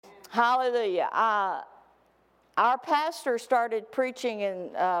Hallelujah. Our pastor started preaching in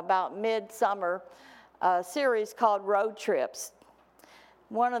about midsummer, a series called Road Trips.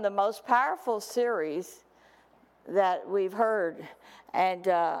 One of the most powerful series that we've heard. And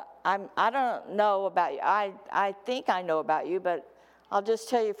I don't know about you. I think I know about you, but I'll just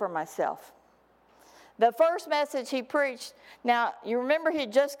tell you for myself. The first message he preached, now you remember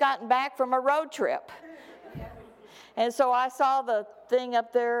he'd just gotten back from a road trip. And so I saw the thing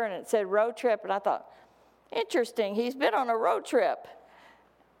up there and it said road trip, and I thought, interesting, he's been on a road trip.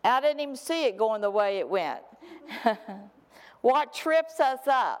 I didn't even see it going the way it went. What trips us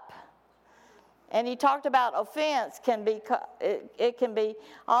up? And he talked about offense can be, it can be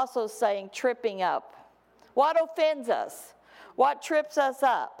also saying tripping up. What offends us? What trips us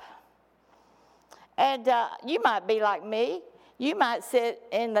up? And you might be like me. You might sit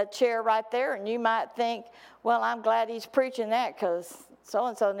in the chair right there and you might think, well, I'm glad he's preaching that because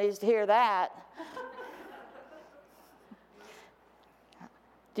so-and-so needs to hear that.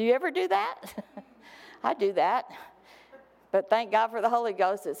 Do you ever do that? I do that. But thank God for the Holy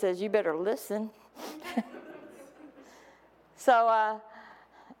Ghost that says you better listen. So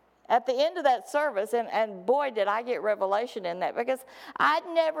at the end of that service, and boy, did I get revelation in that, because I'd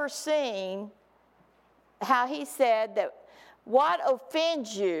never seen how he said that what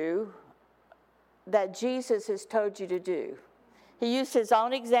offends you that Jesus has told you to do. He used his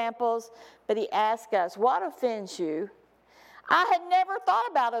own examples, but he asked us, what offends you? I had never thought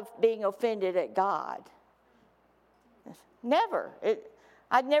about being offended at God. Never.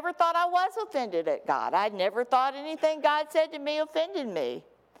 I'd never thought I was offended at God. I'd never thought anything God said to me offended me.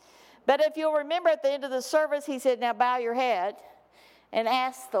 But if you'll remember at the end of the service, he said, now bow your head and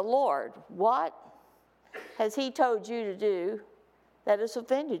ask the Lord, what has he told you to do that has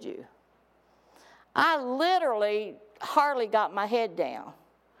offended you? I literally hardly got my head down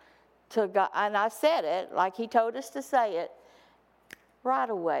to God, and I said it like he told us to say it. Right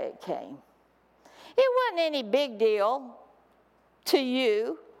away it came. It wasn't any big deal to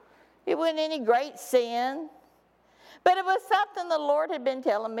you. It wasn't any great sin. But it was something the Lord had been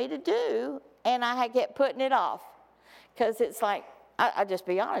telling me to do, and I had kept putting it off. Because it's like, I'll just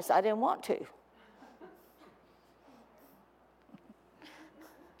be honest, I didn't want to.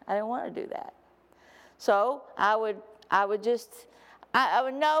 I didn't want to do that. So I would know, I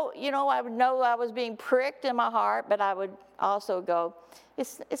would know I was being pricked in my heart, but I would also go,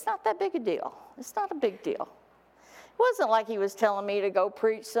 it's not that big a deal. It's not a big deal. It wasn't like he was telling me to go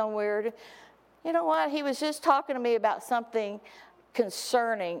preach somewhere. You know what? He was just talking to me about something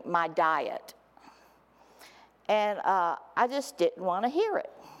concerning my diet. And I just didn't want to hear it.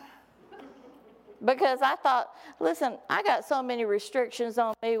 Because I thought, listen, I got so many restrictions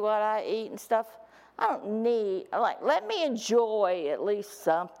on me, what I eat and stuff. I don't need, let me enjoy at least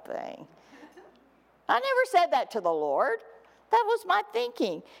something. I never said that to the Lord. That was my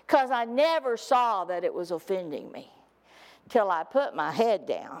thinking, because I never saw that it was offending me till I put my head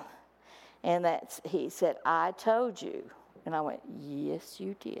down. And he said, I told you. And I went, yes,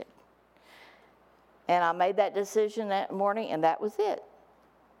 you did. And I made that decision that morning, and that was it.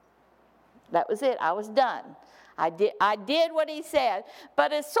 That was it. I was done. I did what he said.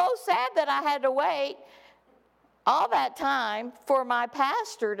 But it's so sad that I had to wait all that time for my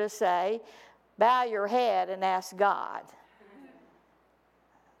pastor to say, bow your head and ask God.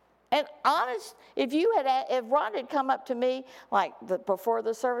 And honest, if Ron had come up to me before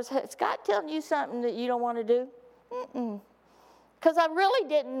the service, is God telling you something that you don't want to do? Because I really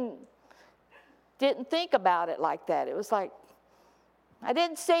didn't think about it like that. It was like, I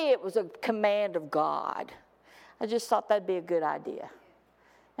didn't say it was a command of God. I just thought that'd be a good idea.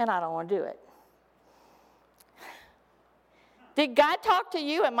 And I don't want to do it. Did God talk to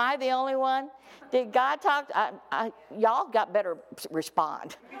you? Am I the only one? Did God talk? Y'all got better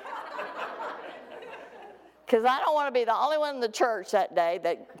respond. Because I don't want to be the only one in the church that day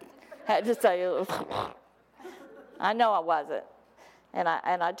that had to say, I know I wasn't. And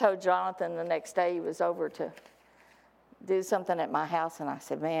I told Jonathan the next day he was over to do something at my house, and I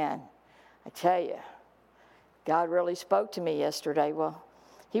said, man, I tell you, God really spoke to me yesterday. Well,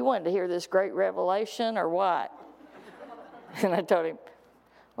 he wanted to hear this great revelation or what? And I told him,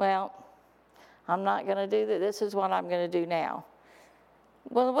 well, I'm not going to do that. This is what I'm going to do now.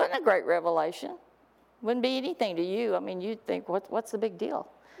 Well, it wasn't a great revelation. Wouldn't be anything to you. I mean, you'd think, what's the big deal?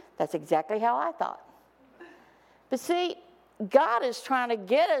 That's exactly how I thought. But see, God is trying to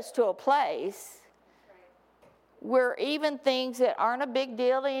get us to a place where even things that aren't a big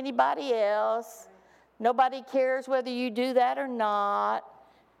deal to anybody else, nobody cares whether you do that or not,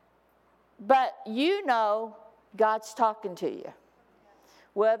 but you know God's talking to you.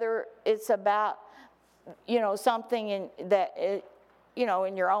 whether it's about, something in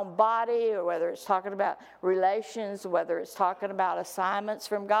your own body, or whether it's talking about relations, whether it's talking about assignments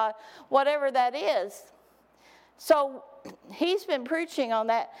from God, whatever that is. So he's been preaching on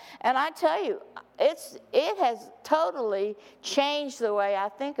that, and I tell you, it has totally changed the way I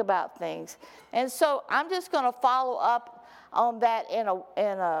think about things. And so I'm just going to follow up on that in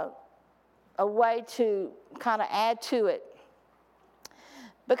a way to kind of add to it,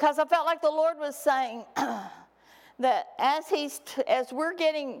 because I felt like the Lord was saying that as we're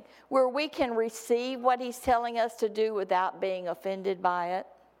getting where we can receive what he's telling us to do without being offended by it.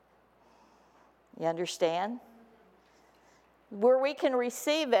 You understand? Where we can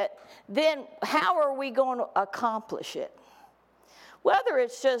receive it, then how are we going to accomplish it? Whether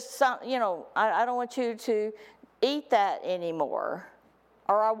it's just some, I don't want you to eat that anymore,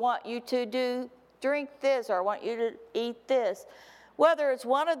 or I want you to drink this, or I want you to eat this. Whether it's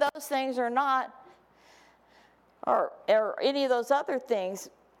one of those things or not, or any of those other things,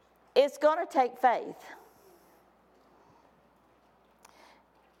 it's going to take faith.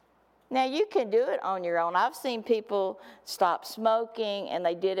 Now, you can do it on your own. I've seen people stop smoking, and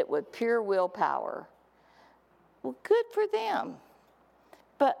they did it with pure willpower. Well, good for them.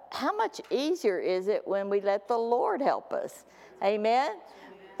 But how much easier is it when we let the Lord help us? Amen?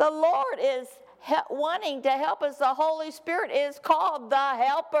 The Lord is wanting to help us. The Holy Spirit is called the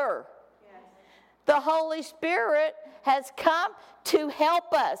helper. The Holy Spirit has come to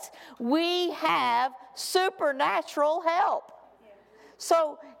help us. We have supernatural help.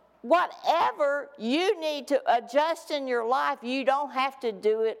 So whatever you need to adjust in your life, you don't have to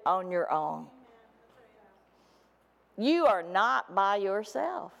do it on your own. You are not by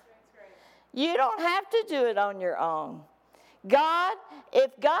yourself. You don't have to do it on your own.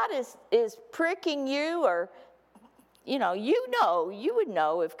 If God is pricking you, or, you would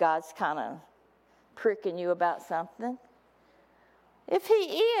know if God's kind of pricking you about something. If he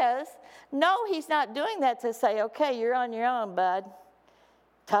is, no, he's not doing that to say, okay, you're on your own, bud.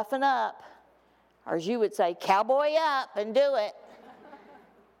 Toughen up. Or as you would say, cowboy up and do it.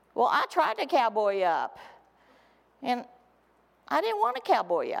 Well, I tried to cowboy up, and I didn't want to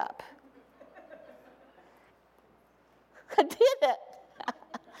cowboy up. I did it. I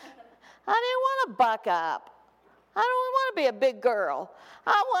didn't want to buck up. I don't want to be a big girl.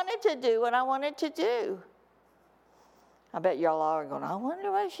 I wanted to do what I wanted to do. I bet y'all are going, I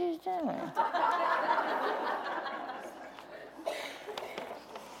wonder what she's doing.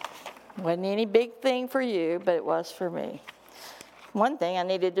 Wasn't any big thing for you, but it was for me. One thing, I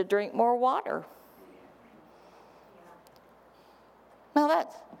needed to drink more water. Now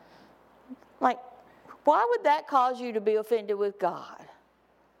that's like, why would that cause you to be offended with God?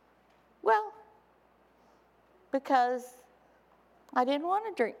 Well, because I didn't want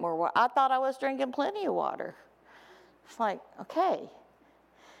to drink more water. I thought I was drinking plenty of water. It's like, okay.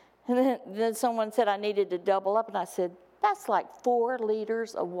 And then someone said I needed to double up, and I said, that's like 4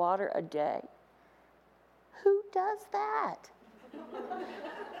 liters of water a day. Who does that?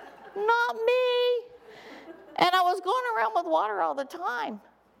 Not me. And I was going around with water all the time.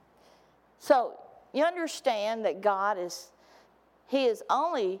 So you understand that he is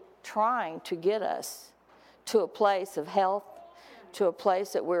only trying to get us to a place of health, to a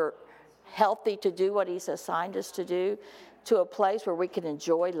place that we're healthy to do what he's assigned us to do, to a place where we can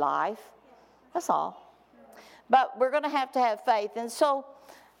enjoy life. That's all. But we're going to have faith. And so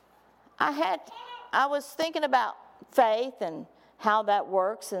I was thinking about faith and how that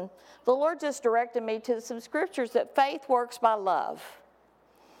works, and the Lord just directed me to some scriptures that faith works by love.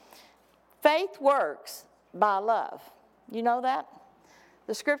 Faith works by love. You know that?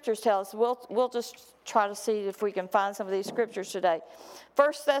 The scriptures tell us. We'll just try to see if we can find some of these scriptures today.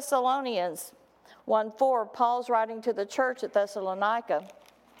 1 Thessalonians 1:4, Paul's writing to the church at Thessalonica.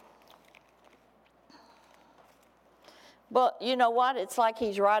 But you know what? It's like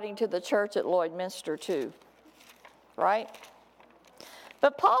he's writing to the church at Lloydminster too, right?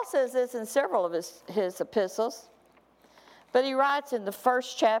 But Paul says this in several of his epistles. But he writes in the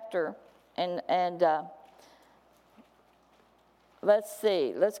first chapter, and let's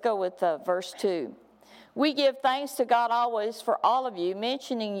see. Let's go with verse 2. We give thanks to God always for all of you,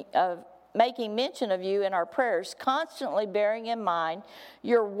 making mention of you in our prayers, constantly bearing in mind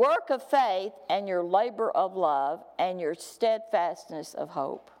your work of faith and your labor of love and your steadfastness of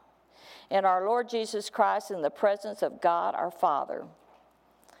hope in our Lord Jesus Christ, in the presence of God our Father,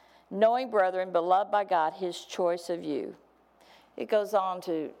 knowing, brethren, beloved by God, his choice of you. It goes on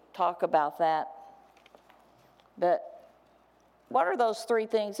to talk about that. But what are those 3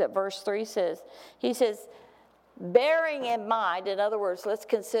 things that verse 3 says? He says, bearing in mind, in other words, let's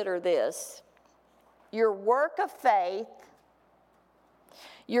consider this, your work of faith,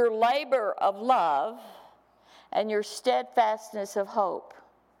 your labor of love, and your steadfastness of hope.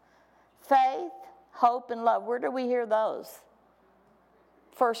 Faith, hope, and love. Where do we hear those?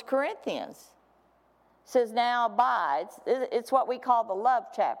 1 Corinthians says, now abides. It's what we call the love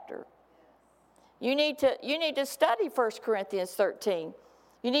chapter. You need to study 1 Corinthians 13.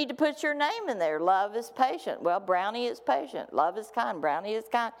 You need to put your name in there. Love is patient. Well, Brownie is patient. Love is kind. Brownie is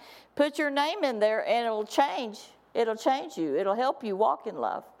kind. Put your name in there and it'll change. It'll change you. It'll help you walk in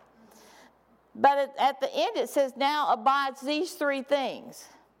love. But at the end it says, now abides these three things.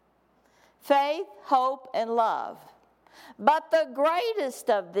 Faith, hope, and love. But the greatest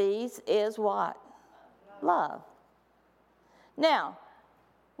of these is what? Love. Now,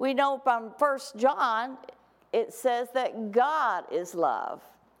 we know from 1 John, it says that God is love,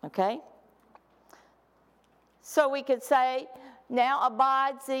 okay? So we could say, now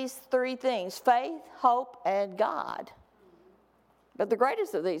abides these three things, faith, hope, and God. But the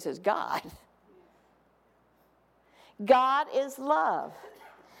greatest of these is God. God is love.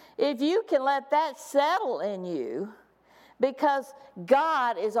 If you can let that settle in you, because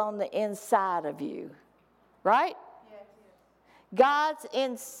God is on the inside of you, right? Yes. God's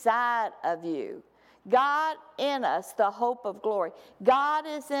inside of you. God in us, the hope of glory. God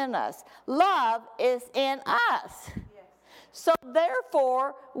is in us. Love is in us. Yes. So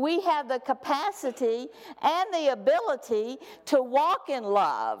therefore, we have the capacity and the ability to walk in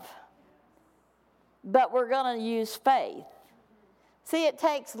love. But we're going to use faith. See, it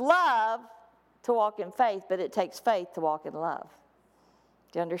takes love to walk in faith, but it takes faith to walk in love.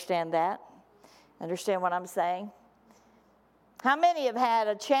 Do you understand that? Understand what I'm saying? How many have had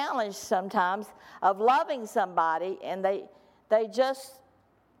a challenge sometimes of loving somebody and they just,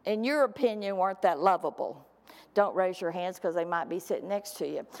 in your opinion, weren't that lovable? Don't raise your hands because they might be sitting next to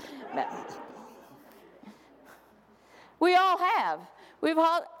you. We all have. We've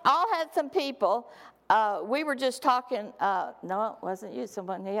all had some people. We were just talking, no, it wasn't you,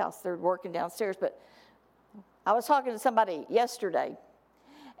 somebody else. They're working downstairs, but I was talking to somebody yesterday.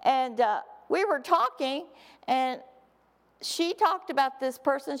 And we were talking, and she talked about this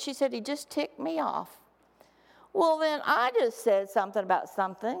person. She said, he just ticked me off. Well, then I just said something about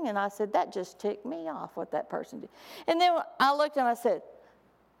something, and I said, that just ticked me off, what that person did. And then I looked and I said,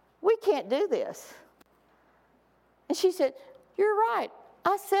 we can't do this. And she said, you're right.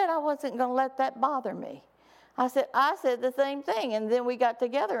 I said I wasn't going to let that bother me. I said the same thing. And then we got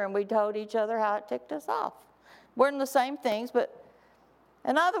together and we told each other how it ticked us off. We're in the same things, but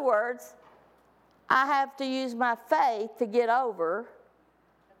in other words, I have to use my faith to get over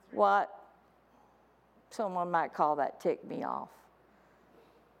what someone might call that tick me off.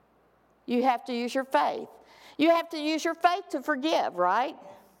 You have to use your faith. You have to use your faith to forgive, right?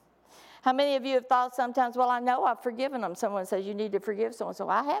 How many of you have thought sometimes, well, I know I've forgiven them. Someone says you need to forgive someone. So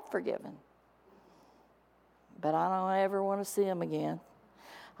I have forgiven. But I don't ever want to see them again.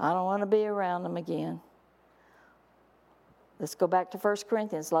 I don't want to be around them again. Let's go back to 1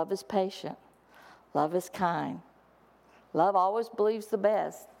 Corinthians. Love is patient. Love is kind. Love always believes the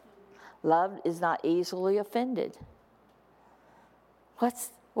best. Love is not easily offended. What's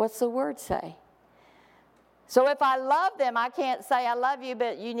the word say? So if I love them, I can't say I love you,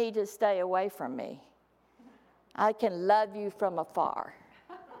 but you need to stay away from me. I can love you from afar.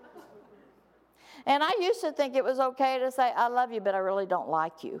 And I used to think it was okay to say, I love you, but I really don't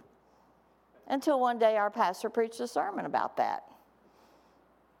like you. Until one day our pastor preached a sermon about that.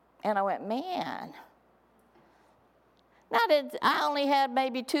 And I went, man. I only had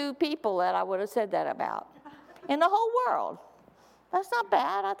maybe 2 people that I would have said that about in the whole world. That's not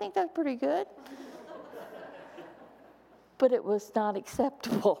bad. I think that's pretty good. But it was not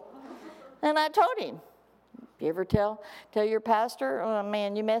acceptable. And I told him, you ever tell your pastor, oh,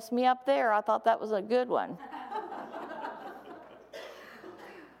 man, you messed me up there. I thought that was a good one.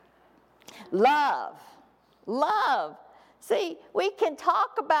 Love. Love. See, we can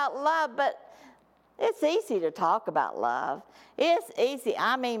talk about love, but it's easy to talk about love. It's easy.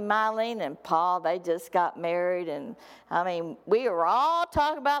 I mean, Mylene and Paul, they just got married, and I mean, we were all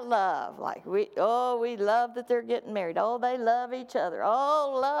talking about love. Like, we love that they're getting married. Oh, they love each other.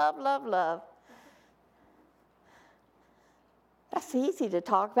 Oh, love, love, love. That's easy to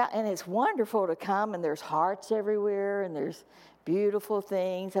talk about, and it's wonderful to come, and there's hearts everywhere, and there's beautiful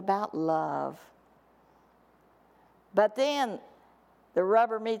things about love. But then the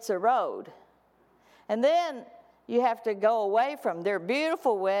rubber meets the road. And then you have to go away from their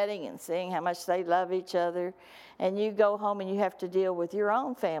beautiful wedding and seeing how much they love each other. And you go home and you have to deal with your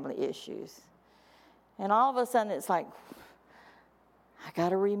own family issues. And all of a sudden it's like, I got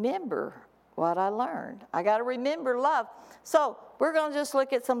to remember what I learned. I got to remember love. So we're going to just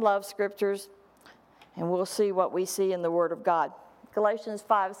look at some love scriptures, and we'll see what we see in the Word of God. Galatians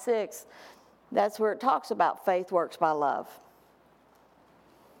 5:6, that's where it talks about faith works by love.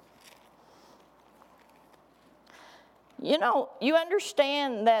 You know, you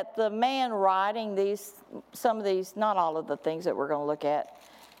understand that the man writing these, some of these, not all of the things that we're going to look at,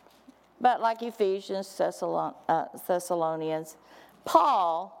 but like Ephesians, Thessalonians,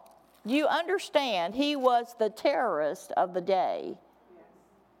 Paul, you understand he was the terrorist of the day.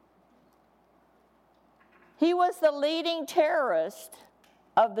 He was the leading terrorist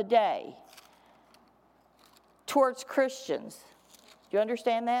of the day towards Christians. Do you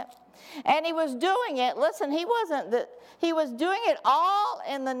understand that? And he was doing it, listen, he was doing it all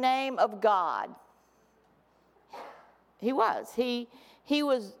in the name of God. He was. He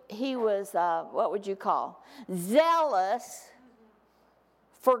was, what would you call? Zealous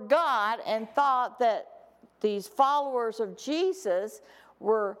for God, and thought that these followers of Jesus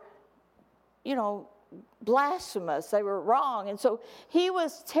were, you know, blasphemous. They were wrong. And so he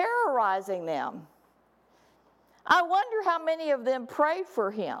was terrorizing them. I wonder how many of them prayed for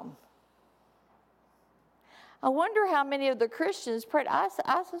him. I wonder how many of the Christians prayed. I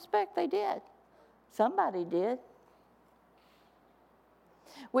suspect they did. Somebody did.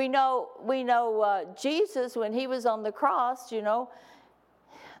 We know Jesus, when he was on the cross, you know,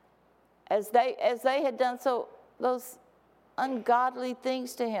 as they had done those ungodly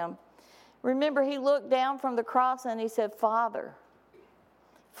things to him. Remember, he looked down from the cross and he said, Father,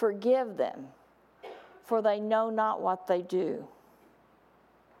 forgive them, for they know not what they do.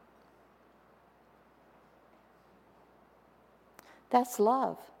 That's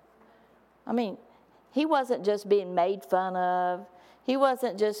love. I mean, he wasn't just being made fun of. He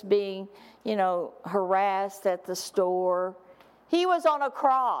wasn't just being, you know, harassed at the store. He was on a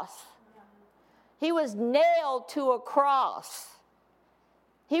cross. He was nailed to a cross.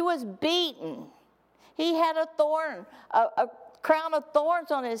 He was beaten. He had a crown of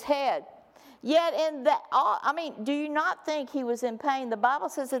thorns on his head. Yet in that, do you not think he was in pain? The Bible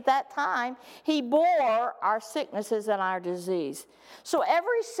says at that time, he bore our sicknesses and our disease. So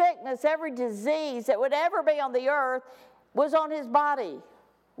every sickness, every disease that would ever be on the earth was on his body.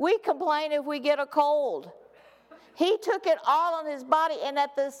 We complain if we get a cold. He took it all on his body, and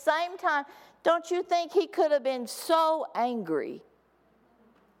at the same time, don't you think he could have been so angry?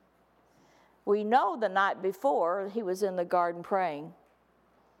 We know the night before he was in the garden praying.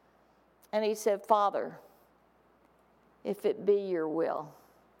 And he said, Father, if it be your will,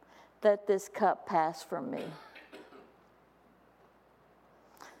 let this cup pass from me.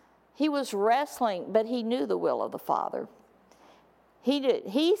 He was wrestling, but he knew the will of the Father.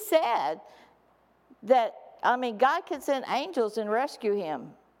 He said that, God could send angels and rescue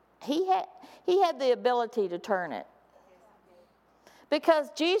him. He had the ability to turn it. Because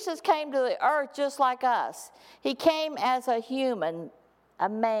Jesus came to the earth just like us. He came as a human, a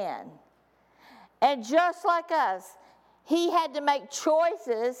man. And just like us, he had to make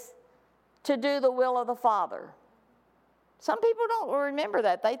choices to do the will of the Father. Some people don't remember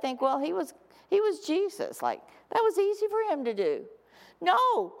that. They think, well, he was Jesus. Like, that was easy for him to do.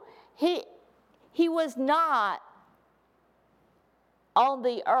 No, he was not on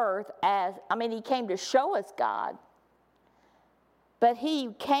the earth he came to show us God. But he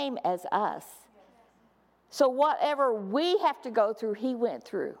came as us. So whatever we have to go through, he went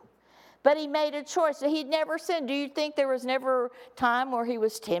through. But he made a choice. He'd never sinned. Do you think there was never a time where he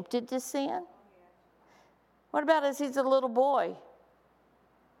was tempted to sin? What about as he's a little boy?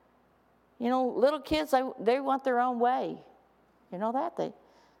 You know, little kids, they want their own way. You know that?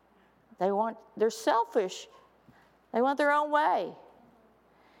 They're selfish. They want their own way.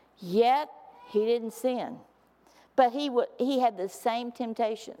 Yet, he didn't sin. But he had the same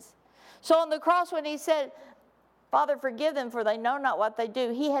temptations. So on the cross, when he said, Father, forgive them, for they know not what they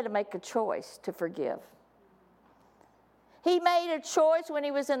do, he had to make a choice to forgive. He made a choice when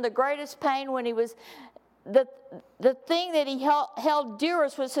he was in the greatest pain, when he was, the thing that he held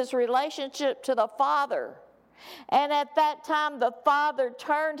dearest was his relationship to the Father. And at that time, the Father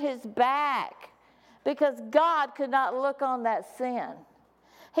turned his back because God could not look on that sin.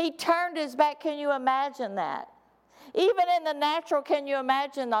 He turned his back. Can you imagine that? Even in the natural, can you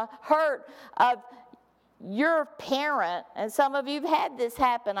imagine the hurt of your parent? And some of you have had this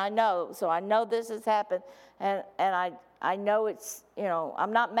happen, I know. So I know this has happened. And I know it's,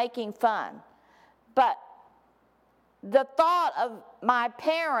 I'm not making fun. But the thought of my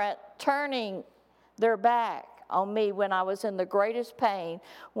parent turning their back on me when I was in the greatest pain,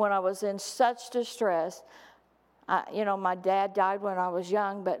 when I was in such distress. My dad died when I was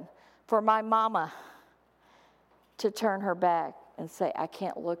young, but for my mama to turn her back and say, I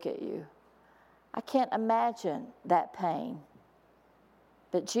can't look at you. I can't imagine that pain.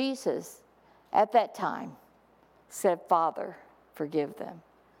 But Jesus, at that time, said, Father, forgive them.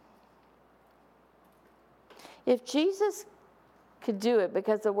 If Jesus could do it,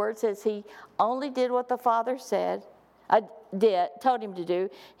 because the word says he only did what the Father told him to do,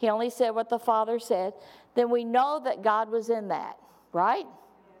 he only said what the Father said, then we know that God was in that, right?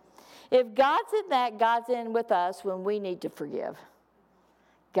 If God's in that, God's in with us when we need to forgive.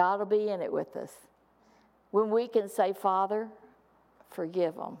 God will be in it with us. When we can say, Father,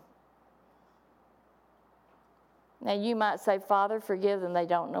 forgive them. Now you might say, Father, forgive them. They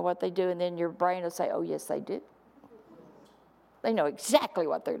don't know what they do. And then your brain will say, oh, yes, they do. They know exactly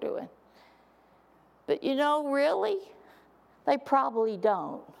what they're doing. But really, they probably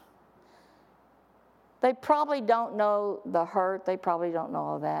don't. They probably don't know the hurt. They probably don't know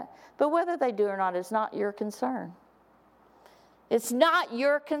all that. But whether they do or not is not your concern. It's not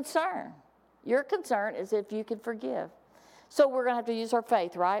your concern. Your concern is if you can forgive. So we're going to have to use our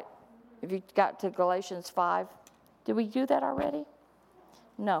faith, right? If you got to Galatians 5. Did we do that already?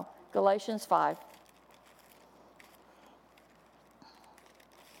 No. Galatians 5.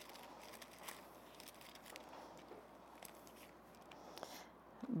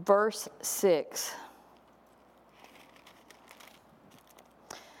 Verse 6.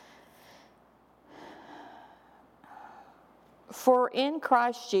 For in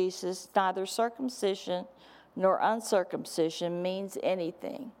Christ Jesus, neither circumcision nor uncircumcision means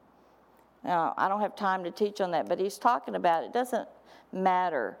anything. Now, I don't have time to teach on that, but he's talking about it doesn't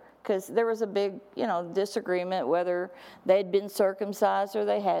matter, because there was a big, disagreement whether they'd been circumcised or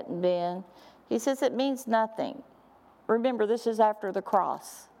they hadn't been. He says it means nothing. Remember, this is after the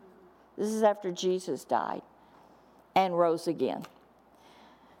cross. This is after Jesus died and rose again.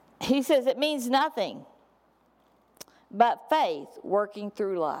 He says it means nothing but faith working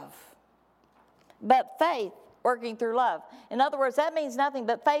through love. But faith working through love. In other words, that means nothing,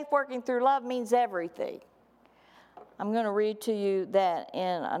 but faith working through love means everything. I'm going to read to you that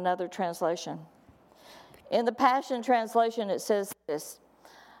in another translation. In the Passion Translation, it says this: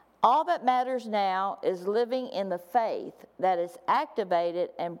 all that matters now is living in the faith that is activated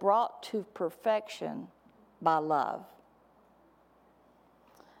and brought to perfection by love.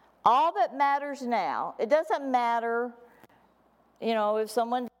 All that matters now, it doesn't matter, if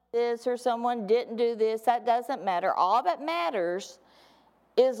someone did this or someone didn't do this, that doesn't matter. All that matters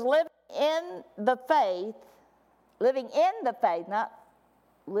is living in the faith, not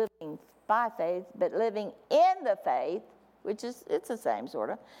living by faith, but living in the faith, which is, it's the same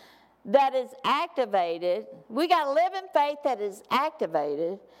sort of, that is activated. We got to live in faith that is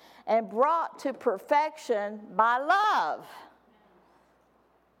activated and brought to perfection by love.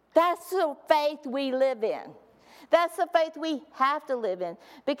 That's the faith we live in. That's the faith we have to live in,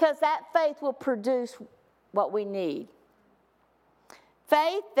 because that faith will produce what we need.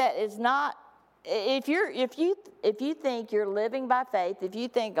 Faith that is not, if you think you're living by faith, if you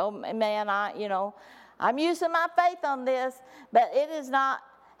think, oh man, I'm using my faith on this, but it is not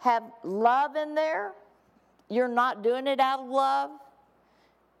have love in there, you're not doing it out of love,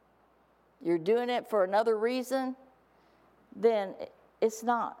 you're doing it for another reason, then it's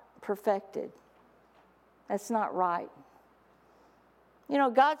not perfected. That's not right.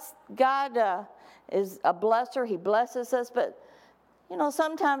 God is a blesser. He blesses us, but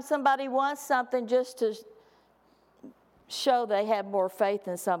sometimes somebody wants something just to show they have more faith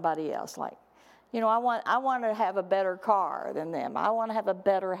than somebody else. Like, I want to have a better car than them. I want to have a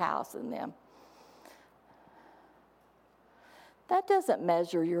better house than them. That doesn't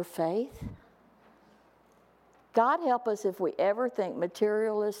measure your faith. God help us if we ever think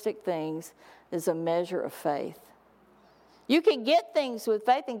materialistic things is a measure of faith. You can get things with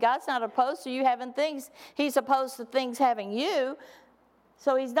faith, and God's not opposed to you having things. He's opposed to things having you.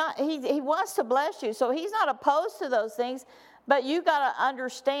 So He wants to bless you. So He's not opposed to those things, but you got to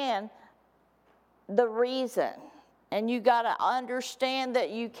understand the reason. And you got to understand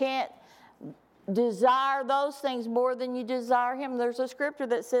that you can't desire those things more than you desire Him. There's a scripture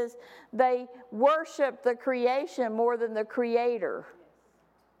that says they worship the creation more than the Creator.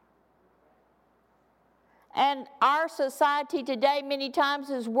 And our society today many times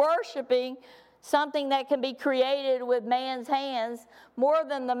is worshiping something that can be created with man's hands more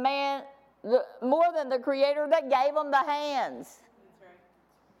than the Creator that gave them the hands. That's right.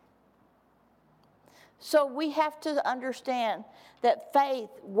 So we have to understand that faith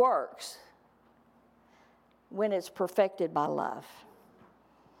works. when it's perfected by love.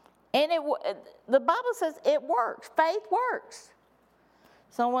 And the Bible says it works. Faith works.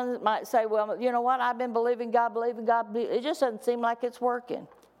 Someone might say, well, you know what? I've been believing God. It just doesn't seem like it's working.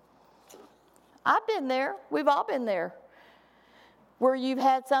 I've been there. We've all been there. Where you've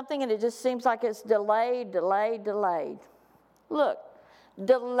had something and it just seems like it's delayed. Look,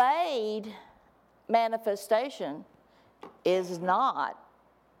 delayed manifestation is not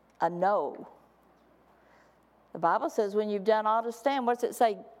a no. The Bible says when you've done all to stand, what's it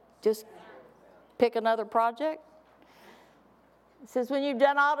say? Just pick another project? It says when you've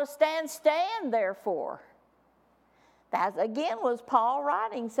done all to stand, stand therefore. That again was Paul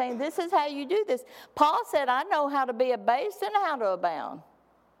writing, saying this is how you do this. Paul said, I know how to be abased and how to abound.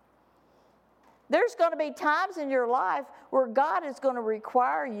 There's going to be times in your life where God is going to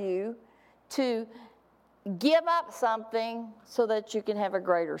require you to give up something so that you can have a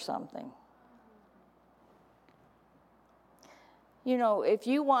greater something. You know, if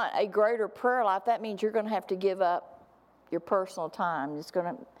you want a greater prayer life, that means you're going to have to give up your personal time.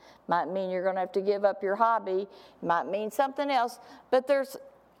 Might mean you're going to have to give up your hobby. It might mean something else. But there's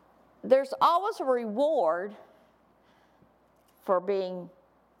always a reward for being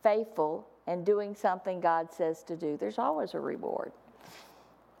faithful and doing something God says to do. There's always a reward.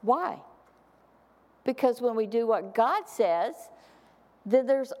 Why? Because when we do what God says, then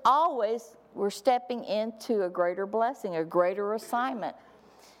we're stepping into a greater blessing, a greater assignment.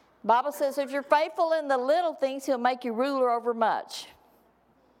 The Bible says if you're faithful in the little things, He'll make you ruler over much.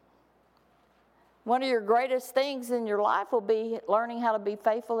 One of your greatest things in your life will be learning how to be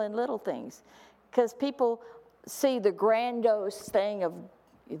faithful in little things. Because people see the grandiose thing of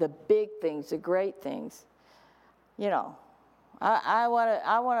the big things, the great things. You know, I want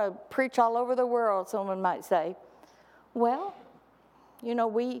to preach all over the world, someone might say. Well, you know,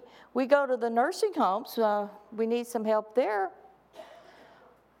 we go to the nursing homes. We need some help there.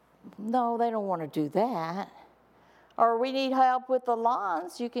 No, they don't want to do that. Or we need help with the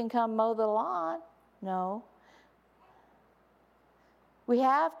lawns. You can come mow the lawn. No. We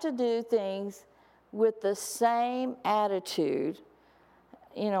have to do things with the same attitude.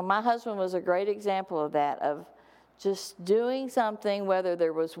 You know, my husband was a great example of that, of just doing something, whether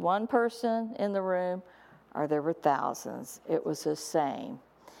there was one person in the room or there were thousands. It was the same.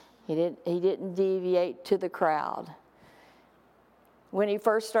 He didn't deviate to the crowd. When he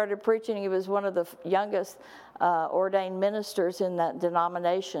first started preaching, he was one of the youngest ordained ministers in that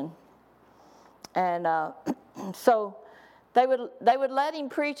denomination. And so they would let him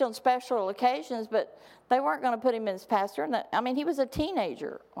preach on special occasions, but they weren't going to put him in as pastor. And I mean, he was a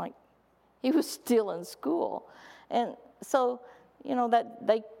teenager. Like, he was still in school. And so, you know, that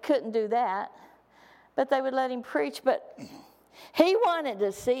they couldn't do that. But they would let him preach. But he wanted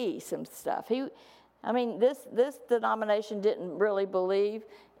to see some stuff. This denomination didn't really believe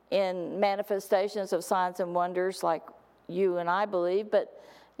in manifestations of signs and wonders like you and I believe, but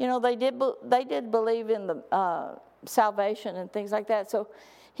you know they did believe in the salvation and things like that. So,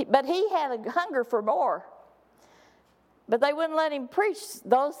 but he had a hunger for more. But they wouldn't let him preach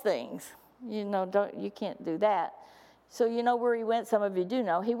those things. You know, you can't do that. So you know where he went. Some of you do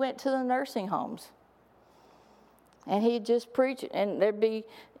know. He went to the nursing homes, and he'd just preach, and there'd be,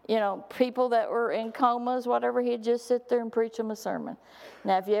 you know, people that were in comas, whatever, he'd just sit there and preach them a sermon.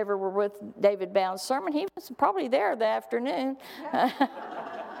 Now, if you ever were with David Bound's sermon, he was probably there that afternoon.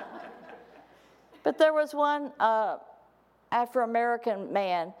 But there was one Afro-American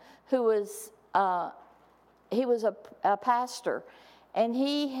man who was, he was a pastor, and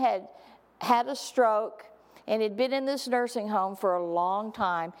he had a stroke, and had been in this nursing home for a long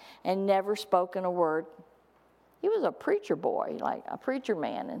time and never spoken a word. He was a preacher boy, like a preacher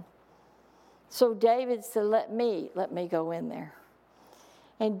man. And so David said, let me go in there.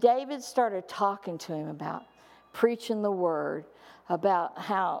 And David started talking to him about preaching the word, about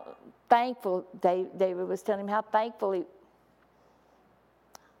how thankful, David was telling him how thankful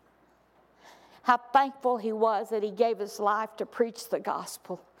he was that he gave his life to preach the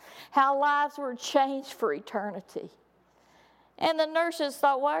gospel, how lives were changed for eternity. And the nurses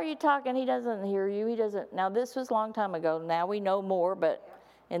thought, why are you talking? He doesn't hear you. He doesn't. Now, this was a long time ago. Now we know more, but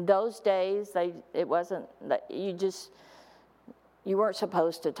in those days, it wasn't, you weren't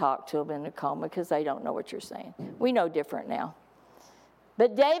supposed to talk to them in a coma because they don't know what you're saying. We know different now.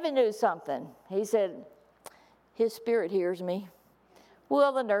 But David knew something. He said, his spirit hears me.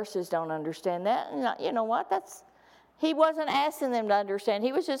 Well, the nurses don't understand that. And you know what? He wasn't asking them to understand.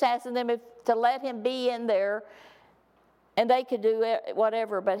 He was just asking them to let him be in there. And they could do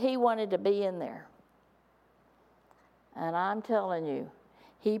whatever, but he wanted to be in there. And I'm telling you,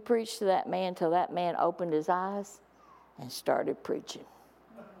 He preached to that man till that man opened his eyes and started preaching.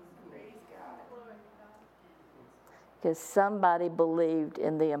 Because somebody believed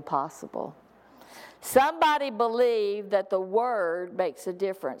in the impossible. Somebody believed that the word makes a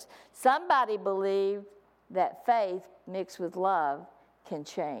difference. Somebody believed that faith mixed with love can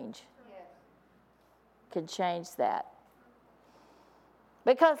change. Can change that.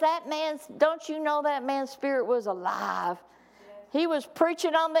 Because that man's, don't you know that man's spirit was alive? He was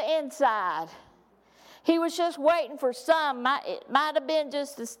preaching on the inside. He was just waiting for some. It might have been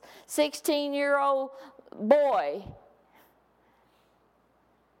just a 16-year-old boy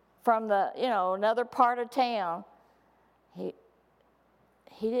from the, another part of town. He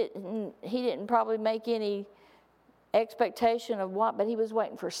didn't probably make any expectation of what, but he was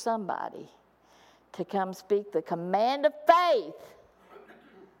waiting for somebody to come speak the command of faith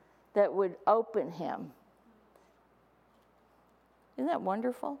that would open him. Isn't that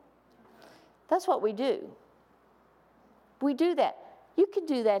wonderful? That's what we do. We do that. You can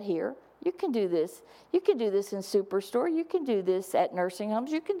do that here. You can do this. You can do this in Superstore. You can do this at nursing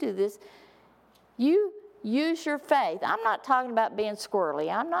homes. You can do this. You use your faith. I'm not talking about being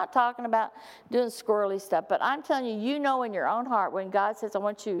squirrely. I'm not talking about doing squirrely stuff. But I'm telling you, you know in your own heart when God says, I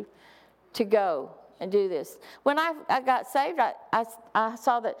want you to go and do this. When I got saved, I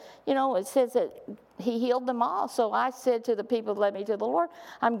saw that, it says that he healed them all. So I said to the people that led me to the Lord,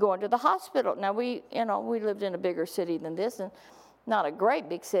 I'm going to the hospital. Now, we lived in a bigger city than this, and not a great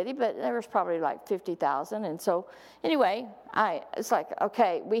big city, but there was probably like 50,000. And so anyway, it's like,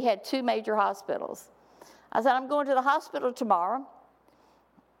 okay, we had 2 major hospitals. I said, I'm going to the hospital tomorrow.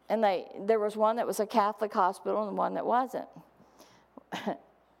 And there was one that was a Catholic hospital and one that wasn't.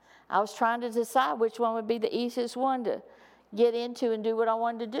 I was trying to decide which one would be the easiest one to get into and do what I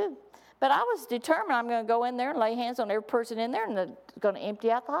wanted to do. But I was determined I'm going to go in there and lay hands on every person in there and they're going to empty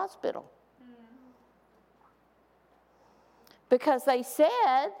out the hospital. Because they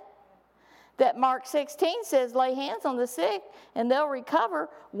said that Mark 16 says, lay hands on the sick and they'll recover.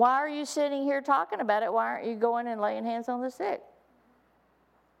 Why are you sitting here talking about it? Why aren't you going and laying hands on the sick?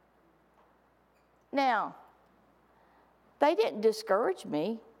 Now, they didn't discourage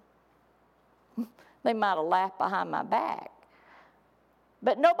me. They might have laughed behind my back.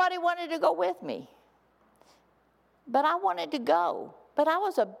 But nobody wanted to go with me. But I wanted to go. But I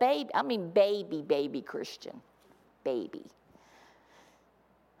was a baby Christian. Baby.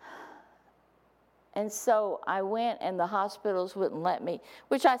 And so I went, and the hospitals wouldn't let me,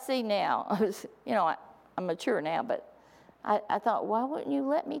 which I see now. I'm mature now, but I thought, why wouldn't you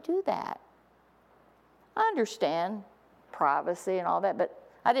let me do that? I understand privacy and all that, but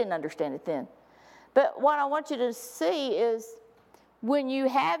I didn't understand it then. But what I want you to see is when you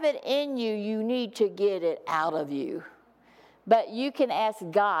have it in you, you need to get it out of you. But you can ask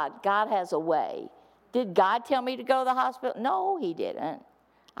God. God has a way. Did God tell me to go to the hospital? No, he didn't.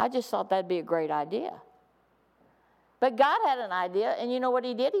 I just thought that'd be a great idea. But God had an idea, and you know what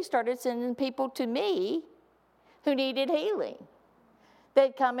he did? He started sending people to me who needed healing.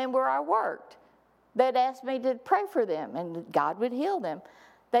 They'd come in where I worked. They'd ask me to pray for them, and God would heal them.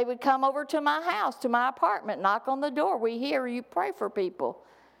 They would come over to my house, to my apartment, knock on the door. We hear you pray for people.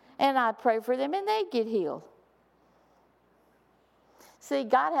 And I'd pray for them, and they'd get healed. See,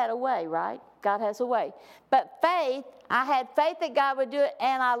 God had a way, right? God has a way. But faith, I had faith that God would do it,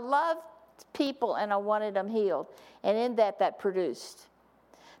 and I loved people, and I wanted them healed. And in that produced.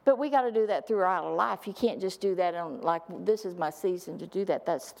 But we got to do that throughout life. You can't just do that on, like, this is my season to do that.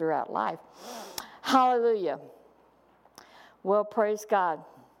 That's throughout life. Hallelujah. Well, praise God.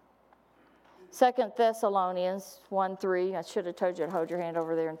 2 Thessalonians 1:3. I should have told you to hold your hand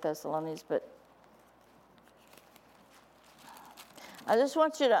over there in Thessalonians, but I just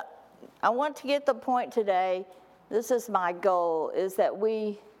want you to, I want to get the point today. This is my goal, is that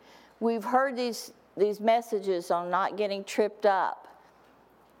we've heard these messages on not getting tripped up,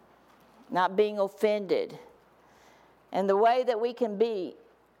 not being offended. And the way that we can be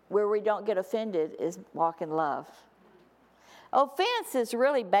where we don't get offended is walk in love. Offense is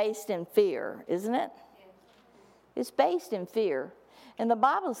really based in fear, isn't it? It's based in fear. And the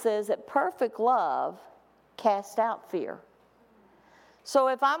Bible says that perfect love casts out fear. So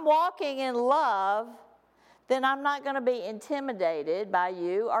if I'm walking in love, then I'm not going to be intimidated by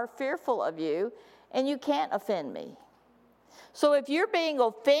you or fearful of you, and you can't offend me. So if you're being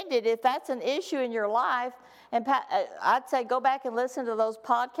offended, if that's an issue in your life, and I'd say go back and listen to those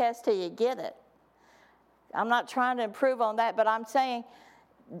podcasts till you get it. I'm not trying to improve on that, but I'm saying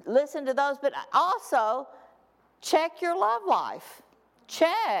listen to those. But also, check your love life.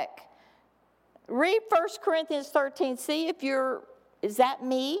 Check. Read 1 Corinthians 13. See if you're is that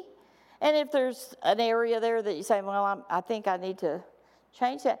me? And if there's an area there that you say, well, I think I need to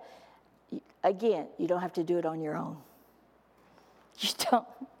change that. Again, you don't have to do it on your own. You don't.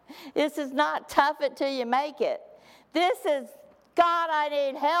 This is not tough it till you make it. This is, God, I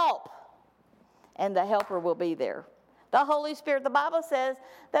need help. And the helper will be there. The Holy Spirit, the Bible says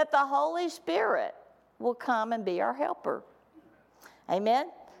that the Holy Spirit will come and be our helper. Amen?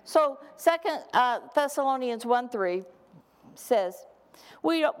 So 2 Thessalonians 1:3 says,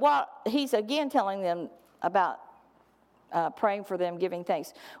 he's again telling them about praying for them, giving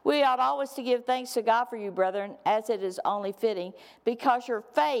thanks. We ought always to give thanks to God for you, brethren, as it is only fitting, because your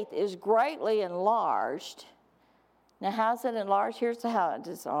faith is greatly enlarged. Now, how's it enlarged? Here's how it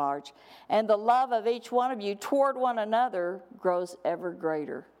is enlarged. And the love of each one of you toward one another grows ever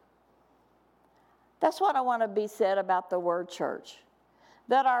greater. That's what I want to be said about the word church.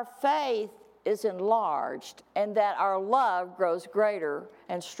 That our faith is enlarged and that our love grows greater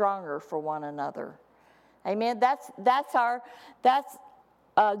and stronger for one another. Amen. That's a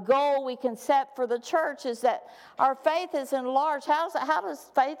goal we can set for the church, is that our faith is enlarged. How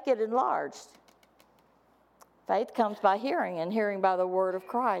does faith get enlarged? Faith comes by hearing, and hearing by the word of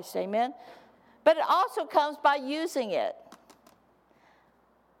Christ. Amen. But it also comes by using it.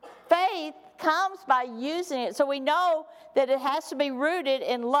 Faith comes by using it. So we know that it has to be rooted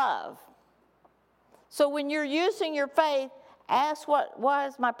in love. So when you're using your faith, ask what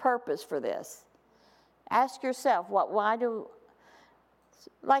is my purpose for this? Ask yourself,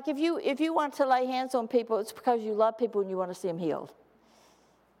 like if you want to lay hands on people, it's because you love people and you want to see them healed.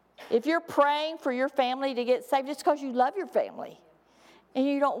 If you're praying for your family to get saved, it's because you love your family. And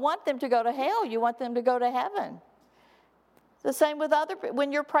you don't want them to go to hell, you want them to go to heaven. The same with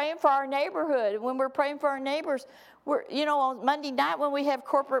when you're praying for our neighborhood, when we're praying for our neighbors, on Monday night when we have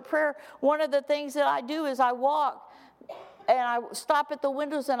corporate prayer, one of the things that I do is I walk and I stop at the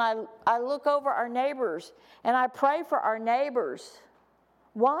windows and I look over our neighbors and I pray for our neighbors.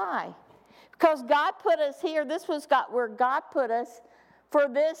 Why? Because God put us here. This was where God put us for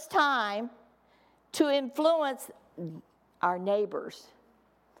this time to influence our neighbors.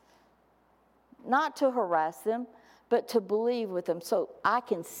 Not to harass them, but to believe with them. So I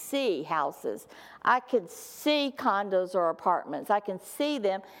can see houses. I can see condos or apartments. I can see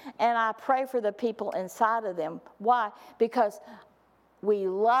them, and I pray for the people inside of them. Why? Because we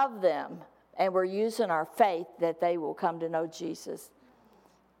love them, and we're using our faith that they will come to know Jesus.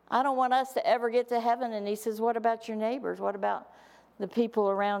 I don't want us to ever get to heaven, and he says, what about your neighbors? What about the people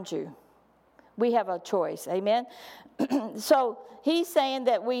around you? We have a choice. Amen? So he's saying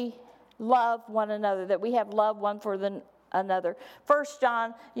that we love one another, that we have love one for another. 1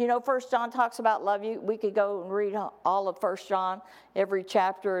 John, 1 John talks about love. We could go and read all of 1 John, every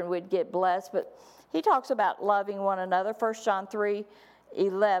chapter, and we'd get blessed. But he talks about loving one another. 1 John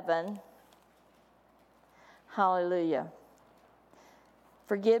 3:11. Hallelujah.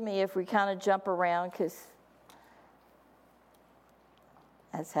 Forgive me if we kind of jump around, because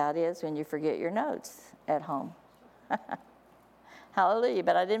that's how it is when you forget your notes at home. Hallelujah,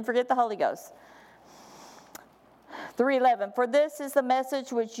 but I didn't forget the Holy Ghost. 3:11, for this is the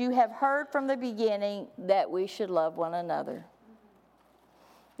message which you have heard from the beginning, that we should love one another.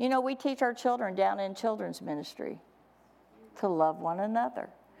 We teach our children down in children's ministry to love one another.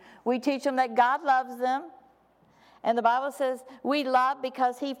 We teach them that God loves them, and the Bible says we love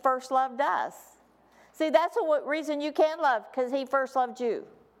because he first loved us. See, that's the reason you can love, because he first loved you.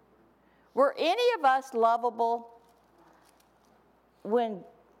 Were any of us lovable when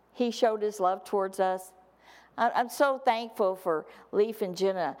he showed his love towards us? I'm so thankful for Leaf and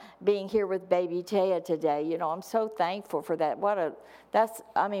Jenna being here with baby Taya today. I'm so thankful for that.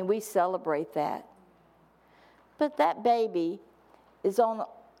 We celebrate that. But that baby is going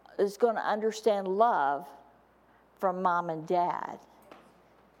to understand love from mom and dad.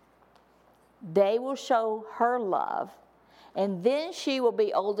 They will show her love, and then she will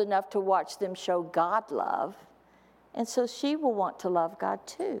be old enough to watch them show God love, and so she will want to love God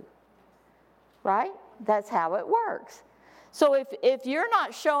too. Right? That's how it works. So if you're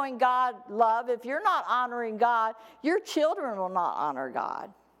not showing God love, if you're not honoring God, your children will not honor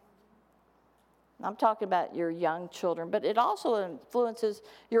God. I'm talking about your young children, but it also influences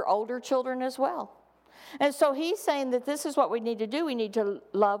your older children as well. And so he's saying that this is what we need to do. We need to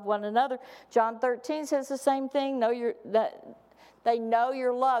love one another. John 13 says the same thing. That they know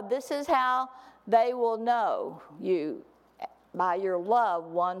your love. This is how they will know you, by your love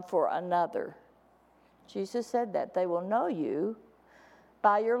one for another. Jesus said that. They will know you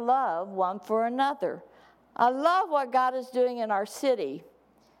by your love one for another. I love what God is doing in our city.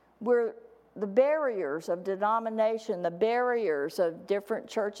 We're the barriers of denomination, the barriers of different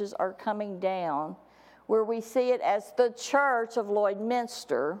churches are coming down, where we see it as the church of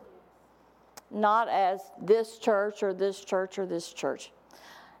Lloydminster, not as this church or this church or this church.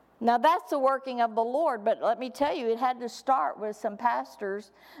 Now, that's the working of the Lord, but let me tell you, it had to start with some pastors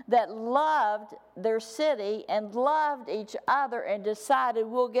that loved their city and loved each other and decided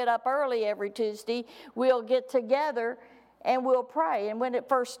we'll get up early every Tuesday, we'll get together, and we'll pray. And when it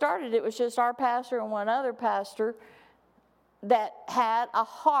first started, it was just our pastor and one other pastor that had a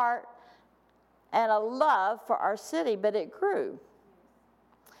heart and a love for our city, but it grew.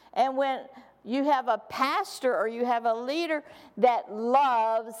 And when you have a pastor or you have a leader that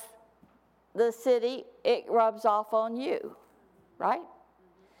loves the city, it rubs off on you, right?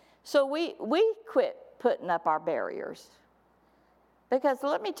 So we quit putting up our barriers. Because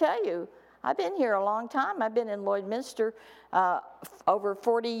let me tell you, I've been here a long time. I've been in Lloydminster over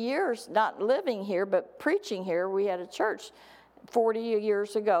 40 years, not living here, but preaching here. We had a church 40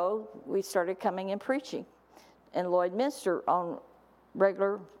 years ago. We started coming and preaching in Lloydminster on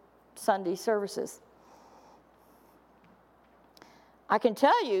regular Sunday services. I can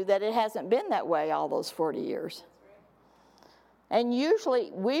tell you that it hasn't been that way all those 40 years. And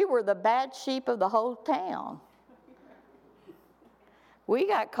usually we were the bad sheep of the whole town. We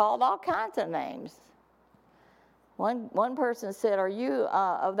got called all kinds of names. One person said, "Are you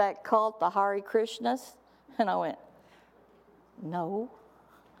of that cult, the Hare Krishnas?" And I went, "No.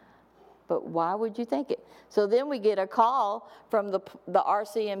 But why would you think it?" So then we get a call from the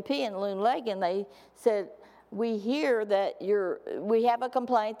RCMP in Loon Lake, and they said, "We hear that we have a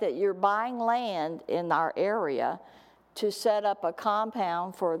complaint that you're buying land in our area to set up a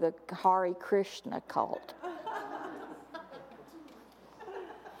compound for the Hare Krishna cult."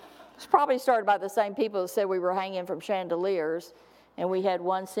 It's probably started by the same people that said we were hanging from chandeliers, and we had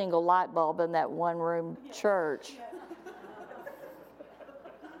one single light bulb in that one-room church.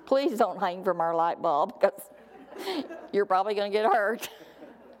 Please don't hang from our light bulb, because you're probably going to get hurt.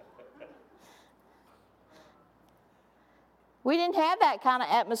 We didn't have that kind of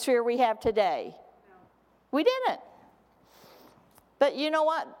atmosphere we have today. We didn't. But you know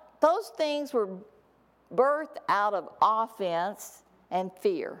what? Those things were birthed out of offense and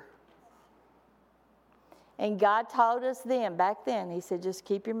fear. And God told us then, back then, He said, just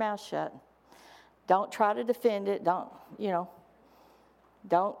keep your mouth shut. Don't try to defend it. Don't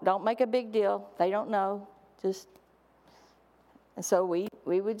make a big deal. They don't know. And so we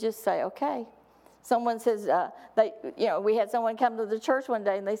would just say, okay. Someone says, we had someone come to the church one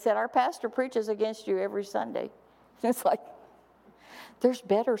day and they said, "Our pastor preaches against you every Sunday." It's like, there's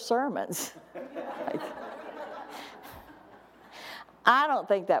better sermons. I don't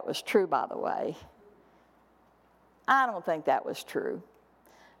think that was true, by the way. I don't think that was true.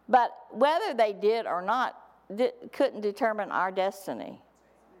 But whether they did or not couldn't determine our destiny.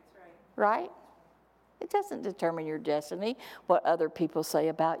 Right? It doesn't determine your destiny, what other people say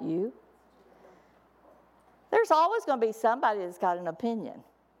about you. There's always going to be somebody that's got an opinion.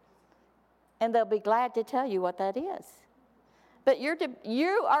 And they'll be glad to tell you what that is. But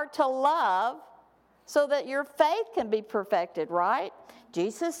you are to love so that your faith can be perfected, right?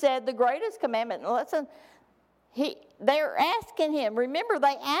 Jesus said the greatest commandment, listen, they're asking Him, remember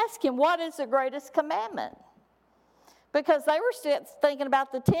they asked Him, what is the greatest commandment? Because they were still thinking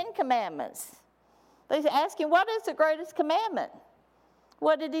about the 10 commandments. They asked Him, what is the greatest commandment?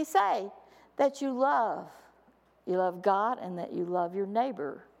 What did He say? That you love. You love God and that you love your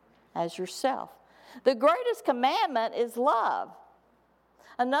neighbor as yourself. The greatest commandment is love.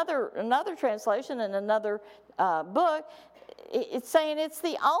 Another translation in another book, it's saying it's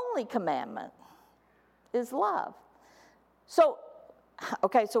the only commandment is love. So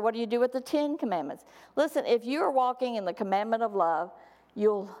what do you do with the 10 commandments? Listen, if you are walking in the commandment of love,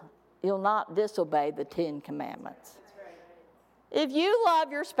 you'll not disobey the 10 commandments. If you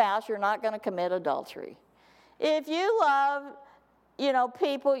love your spouse, you're not going to commit adultery. If you love,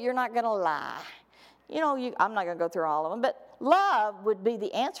 people, you're not going to lie. I'm not going to go through all of them, but love would be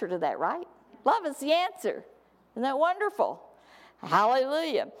the answer to that, right? Love is the answer. Isn't that wonderful?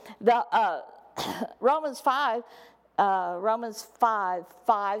 Hallelujah. Romans 5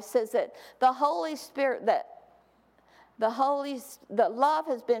 says that the Holy Spirit, that love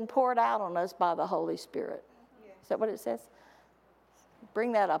has been poured out on us by the Holy Spirit. Is that what it says?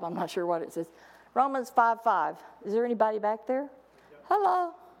 Bring that up. I'm not sure what it says. Romans 5:5. Is there anybody back there? Yep.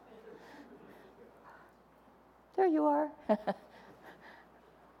 Hello. There you are.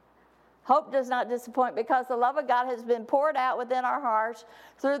 Hope does not disappoint because the love of God has been poured out within our hearts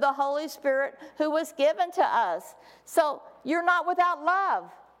through the Holy Spirit who was given to us. So you're not without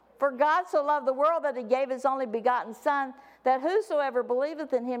love For God so loved the world that he gave his only begotten Son, that whosoever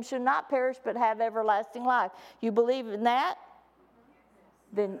believeth in him should not perish but have everlasting life. You believe in that?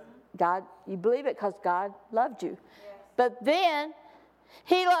 Then you believe it because God loved you. Yes. But then,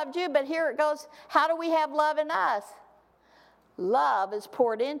 he loved you, but here it goes. How do we have love in us? Love is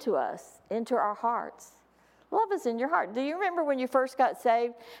poured into us, into our hearts. Love is in your heart. Do you remember when you first got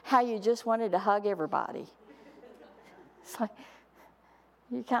saved, how you just wanted to hug everybody? It's like,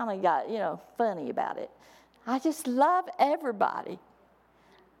 you kind of got, funny about it. I just love everybody.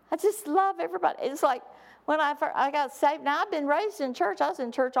 I just love everybody. It's like when I got saved. Now, I've been raised in church. I was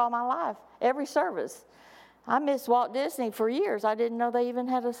in church all my life, every service. I missed Walt Disney for years. I didn't know they even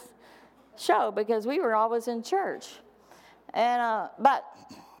had a show because we were always in church. And but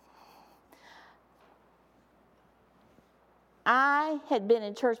I had been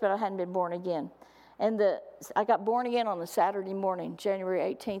in church, but I hadn't been born again. And I got born again on a Saturday morning, January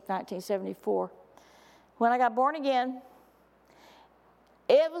 18th, 1974. When I got born again,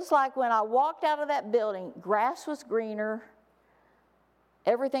 it was like when I walked out of that building, grass was greener,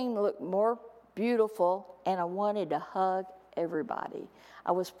 everything looked more beautiful, and I wanted to hug everybody.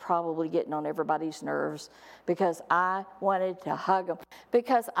 I was probably getting on everybody's nerves because I wanted to hug them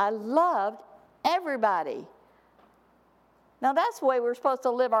because I loved everybody. Now, that's the way we're supposed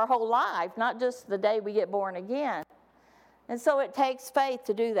to live our whole life, not just the day we get born again. And so it takes faith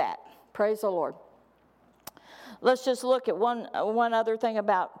to do that. Praise the Lord. Let's just look at one other thing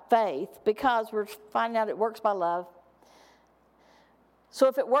about faith, because we're finding out it works by love. So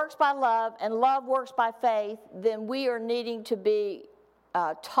if it works by love and love works by faith, then we are needing to be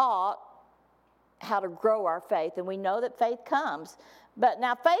taught how to grow our faith. And we know that faith comes. But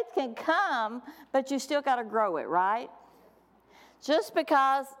now faith can come, but you still got to grow it, right? Just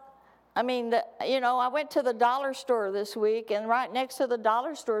because, I went to the dollar store this week, and right next to the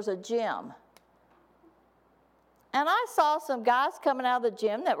dollar store is a gym. And I saw some guys coming out of the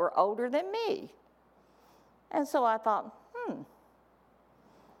gym that were older than me. And so I thought,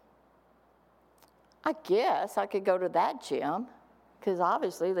 I guess I could go to that gym, because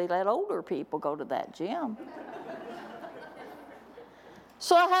obviously they let older people go to that gym.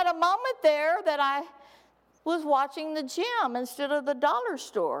 So I had a moment there that I was watching the gym instead of the dollar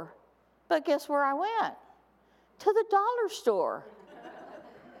store. But guess where I went? To the dollar store.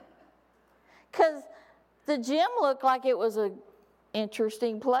 Because the gym looked like it was an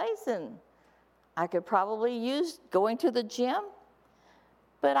interesting place, and I could probably use going to the gym.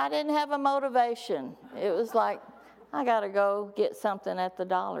 But I didn't have a motivation. It was like, I got to go get something at the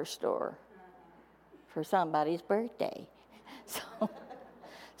dollar store for somebody's birthday.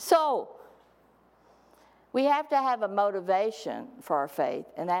 So we have to have a motivation for our faith,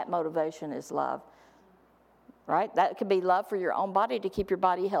 and that motivation is love, right? That could be love for your own body, to keep your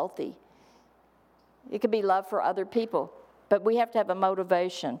body healthy. It could be love for other people, but we have to have a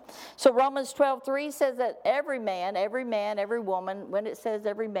motivation. So Romans 12:3 says that every man, every woman, when it says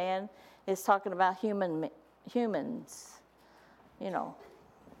every man, it's talking about humans.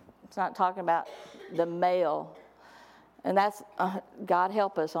 It's not talking about the male. And that's, God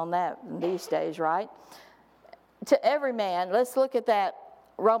help us on that these days, right? To every man, let's look at that,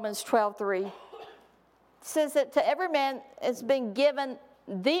 Romans 12:3. It says that to every man has been given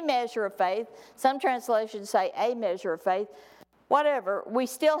the measure of faith. Some translations say a measure of faith. Whatever, we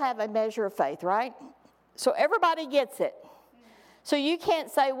still have a measure of faith, right? So everybody gets it. So you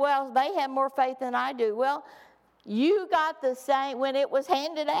can't say, well, they have more faith than I do. Well, you got the same. When it was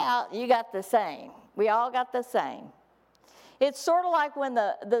handed out, you got the same. We all got the same. It's sort of like when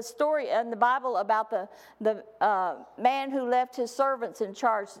the story in the Bible about the man who left his servants in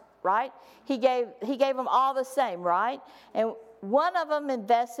charge, right? He gave them all the same, right? And one of them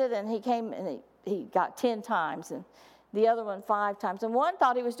invested, and he came and he got 10 times, and the other one 5 times. And one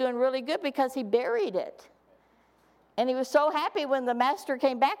thought he was doing really good because he buried it. And he was so happy when the master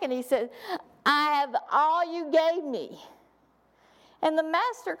came back and he said, I have all you gave me. And the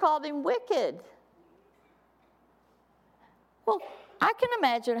master called him wicked. Well, I can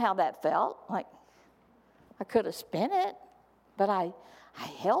imagine how that felt. Like, I could have spent it, but I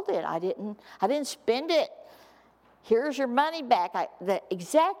held it. I didn't spend it. Here's your money back. The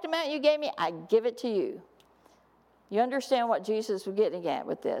exact amount you gave me, I give it to you. You understand what Jesus was getting at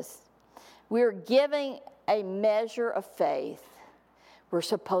with this? We're giving a measure of faith. We're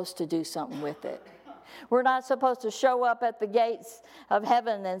supposed to do something with it. We're not supposed to show up at the gates of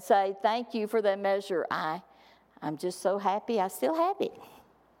heaven and say, thank you for that measure. I'm just so happy I still have it.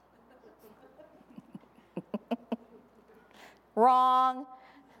 Wrong.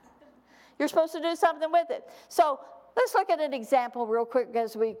 You're supposed to do something with it. So let's look at an example real quick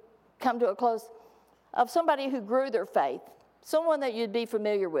as we come to a close, of somebody who grew their faith, someone that you'd be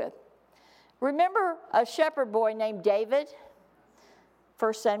familiar with. Remember a shepherd boy named David?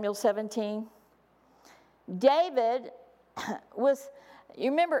 1 Samuel 17. David was,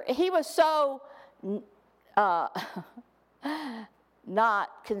 you remember, he was so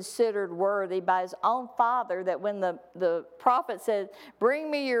not considered worthy by his own father that when the prophet said,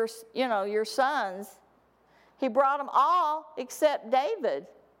 bring me your sons, he brought them all except David.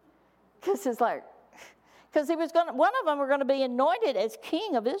 Because it's like, because one of them were going to be anointed as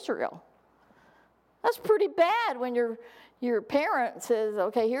king of Israel. That's pretty bad when your parent says,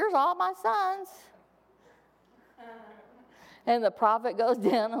 okay, here's all my sons. And the prophet goes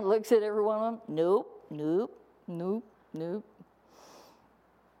down and looks at every one of them. Nope, nope, nope, nope.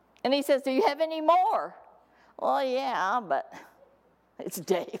 And he says, do you have any more? Well, yeah, but it's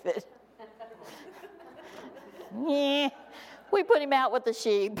David. Yeah, we put him out with the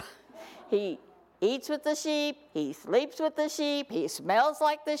sheep. He eats with the sheep. He sleeps with the sheep. He smells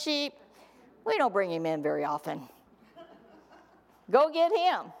like the sheep. We don't bring him in very often. Go get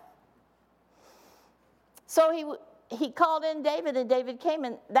him. So he called in David, and David came,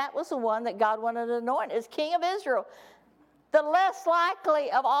 and that was the one that God wanted to anoint as king of Israel. The less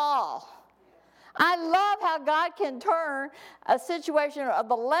likely of all. I love how God can turn a situation of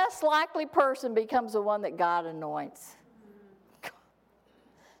the less likely person becomes the one that God anoints.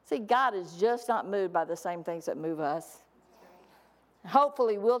 See, God is just not moved by the same things that move us.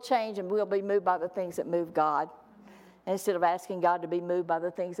 Hopefully we'll change and we'll be moved by the things that move God instead of asking God to be moved by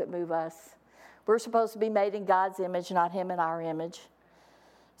the things that move us. We're supposed to be made in God's image, not him in our image.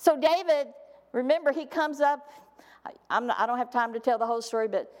 So David, remember, he comes up. I don't have time to tell the whole story,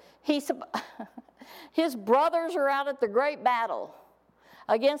 but his brothers are out at the great battle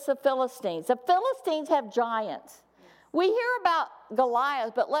against the Philistines. The Philistines have giants. We hear about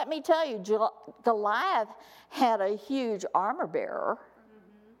Goliath, but let me tell you, Goliath had a huge armor bearer.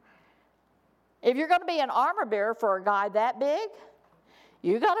 If you're going to be an armor bearer for a guy that big,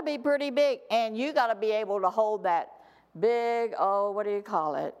 you got to be pretty big, and you got to be able to hold that big,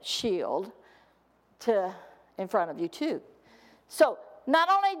 shield in front of you too. So not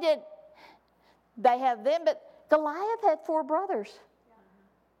only did they have them, but Goliath had 4 brothers.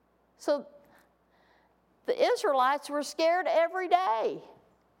 So the Israelites were scared every day.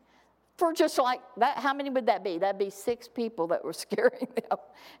 For just like that, how many would that be? That'd be 6 people that were scaring them.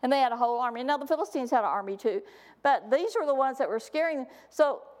 And they had a whole army. Now the Philistines had an army too. But these were the ones that were scaring them.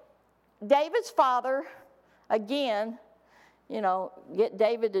 So David's father, again, get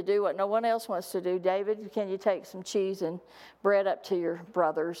David to do what no one else wants to do. David, can you take some cheese and bread up to your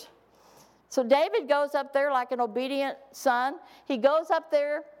brothers? So David goes up there like an obedient son. He goes up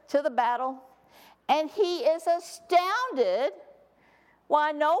there to the battle, and he is astounded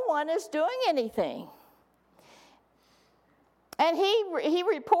why no one is doing anything. And he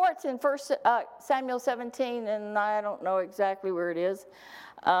reports in 1 Samuel 17, and I don't know exactly where it is.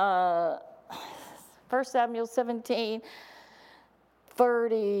 1 Samuel 17,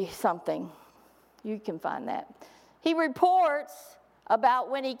 30-something. You can find that. He reports about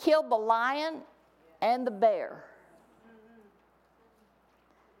when he killed the lion and the bear.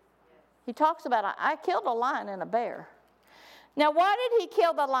 He talks about, I killed a lion and a bear. Now, why did he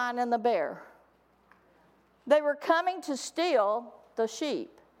kill the lion and the bear? They were coming to steal the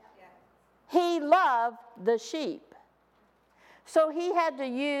sheep. He loved the sheep. So he had to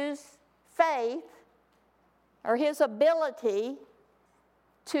use faith or his ability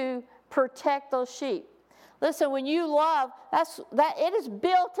to protect those sheep. Listen, when you love, it is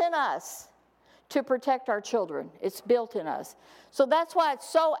built in us to protect our children. It's built in us. So that's why it's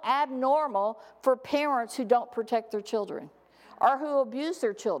so abnormal for parents who don't protect their children or who abuse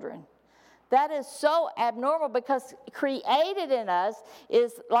their children. That is so abnormal because created in us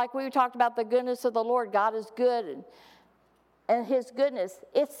is, like we talked about the goodness of the Lord. God is good, and his goodness,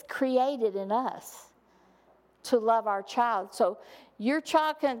 it's created in us to love our child. So your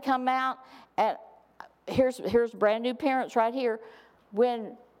child can come out, and here's brand new parents right here.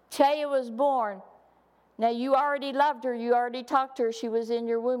 When Taya was born, now you already loved her, you already talked to her, she was in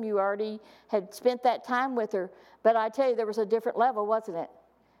your womb, you already had spent that time with her. But I tell you, there was a different level, wasn't it?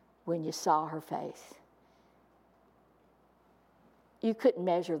 When you saw her face. You couldn't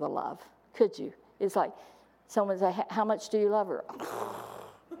measure the love, could you? It's like someone say, how much do you love her?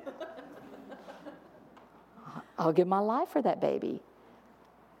 I'll give my life for that baby.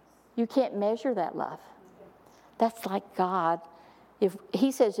 You can't measure that love. That's like God. If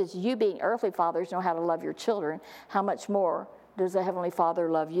he says it's you being earthly fathers know how to love your children, how much more does the Heavenly Father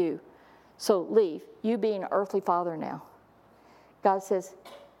love you? So leave. You being an earthly father now. God says,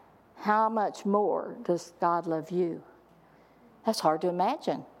 how much more does God love you? That's hard to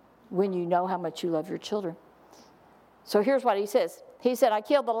imagine when you know how much you love your children. So here's what he says. He said, I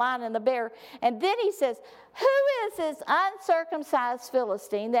killed the lion and the bear. And then he says, who is this uncircumcised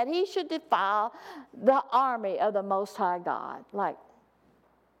Philistine that he should defile the army of the Most High God? Like,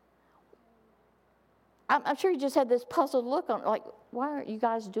 I'm sure he just had this puzzled look on, like, why aren't you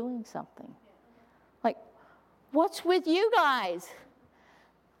guys doing something? Like, what's with you guys?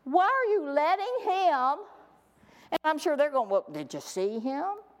 Why are you letting him? And I'm sure they're going, well, did you see him?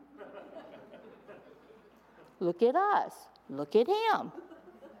 Look at us. Look at him.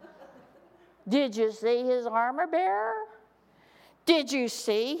 Did you see his armor bearer? Did you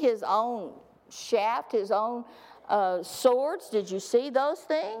see his own shaft, his own swords? Did you see those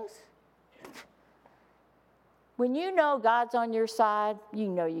things? When you know God's on your side, you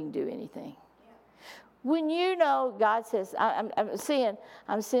know you can do anything. When you know God says, I'm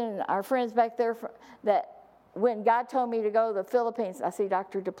seeing our friends back there that when God told me to go to the Philippines, I see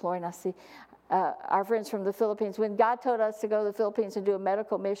Dr. Deploy and I see our friends from the Philippines. When God told us to go to the Philippines and do a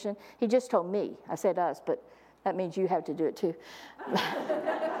medical mission, he just told me. I said us, but that means you have to do it too.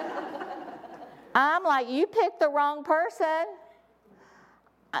 I'm like, you picked the wrong person.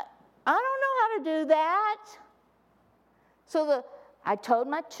 I don't know how to do that. So I told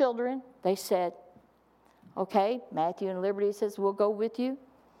my children, they said, okay, Matthew and Liberty says, we'll go with you.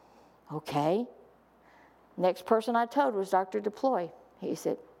 Okay. Next person I told was Dr. Deploy. He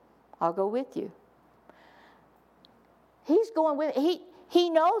said, I'll go with you. He's going with, he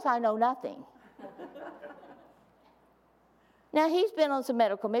knows I know nothing. Now, he's been on some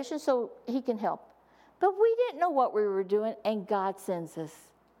medical missions, so he can help. But we didn't know what we were doing, and God sends us,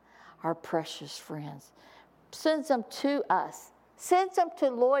 our precious friends. Sends them to us. Sends them to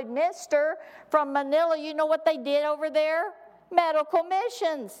Lloydminster from Manila. You know what they did over there? Medical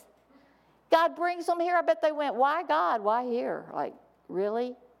missions. God brings them here. I bet they went, why God? Why here? Like,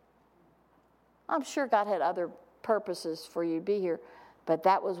 really? I'm sure God had other purposes for you to be here, but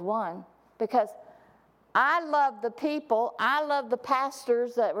that was one. Because I love the people. I love the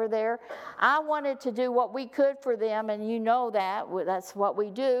pastors that were there. I wanted to do what we could for them, and you know that. That's what we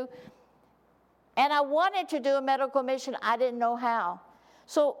do. And I wanted to do a medical mission. I didn't know how.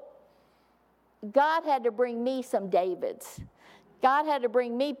 So God had to bring me some Davids. God had to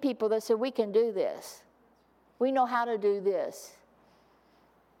bring me people that said, we can do this. We know how to do this.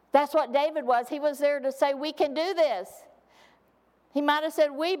 That's what David was. He was there to say, we can do this. He might have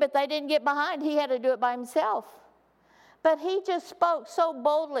said we, but they didn't get behind. He had to do it by himself. But he just spoke so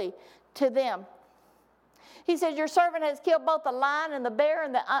boldly to them. He said, your servant has killed both the lion and the bear,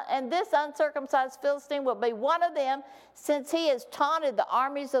 and this uncircumcised Philistine will be one of them, since he has taunted the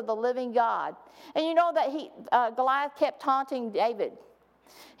armies of the living God. And you know that Goliath kept taunting David.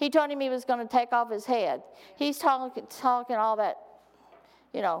 He told him he was going to take off his head. He's talking all that,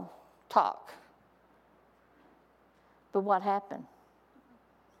 talk. But what happened?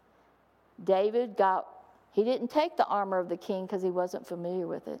 He didn't take the armor of the king because he wasn't familiar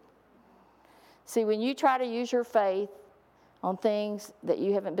with it. See, when you try to use your faith on things that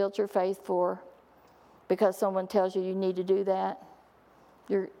you haven't built your faith for because someone tells you need to do that,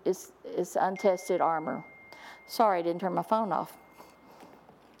 it's untested armor. Sorry, I didn't turn my phone off.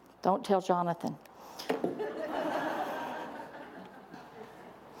 Don't tell Jonathan.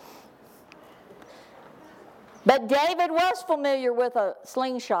 But David was familiar with a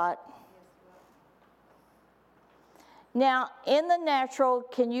slingshot. Now, in the natural,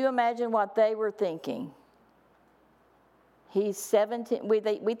 can you imagine what they were thinking? He's 17.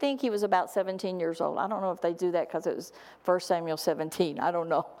 We think he was about 17 years old. I don't know if they do that because it was 1 Samuel 17. I don't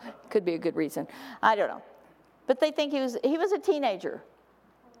know. Could be a good reason. I don't know. But they think he was a teenager.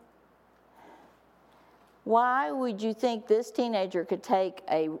 Why would you think this teenager could take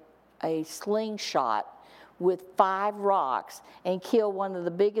a slingshot with 5 rocks and kill one of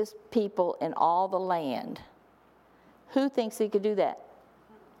the biggest people in all the land? Who thinks he could do that?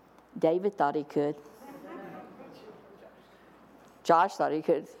 David thought he could. Josh thought he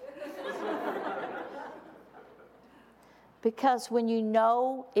could. Because when you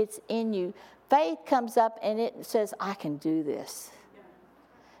know it's in you, faith comes up and it says, I can do this.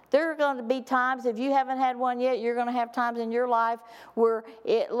 There are going to be times, if you haven't had one yet, you're going to have times in your life where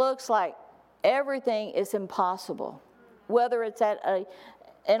it looks like everything is impossible. Whether it's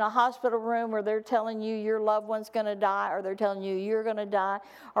in a hospital room where they're telling you your loved one's going to die, or they're telling you you're going to die,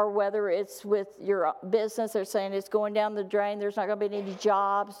 or whether it's with your business, they're saying it's going down the drain, there's not going to be any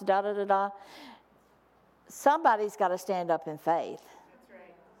jobs, da-da-da-da. Somebody's got to stand up in faith. That's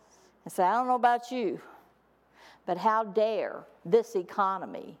right. And say, I don't know about you, but how dare this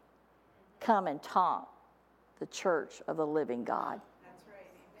economy come and taunt the church of the living God. That's right.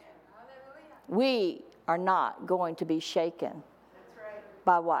 Amen. We are not going to be shaken That's right.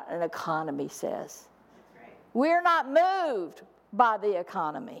 by what an economy says. That's right. We're not moved by the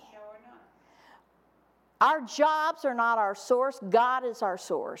economy. No, we're not. Our jobs are not our source. God is our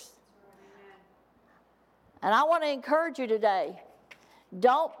source. Amen. And I want to encourage you today,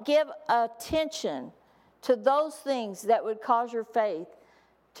 don't give attention to those things that would cause your faith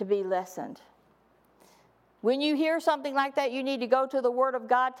to be lessened. When you hear something like that, you need to go to the Word of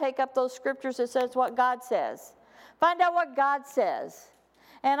God, take up those scriptures that says what God says. Find out what God says.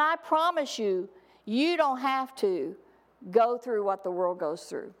 And I promise you, you don't have to go through what the world goes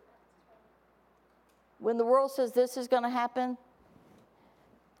through. When the world says this is going to happen,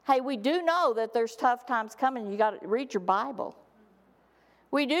 hey, we do know that there's tough times coming. You got to read your Bible.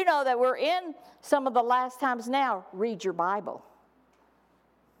 We do know that we're in some of the last times now. Read your Bible.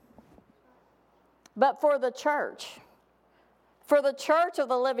 But for the church of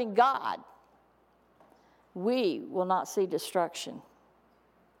the living God, we will not see destruction.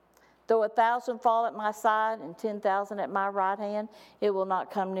 Though 1,000 fall at my side and 10,000 at my right hand, it will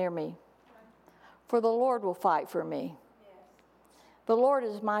not come near me. For the Lord will fight for me. The Lord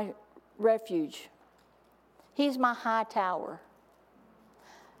is my refuge. He's my high tower.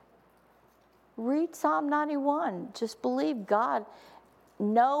 Read Psalm 91. Just believe God,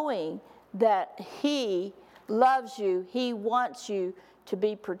 knowing that He loves you. He wants you to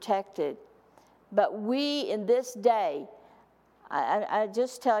be protected. But we, in this day, I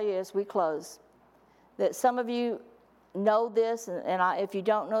just tell you as we close, that some of you know this, and if you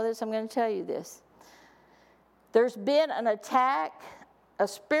don't know this, I'm going to tell you this. There's been an attack, a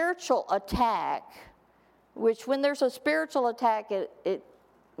spiritual attack, which when there's a spiritual attack, it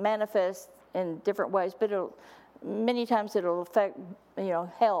manifests in different ways, but many times it'll affect,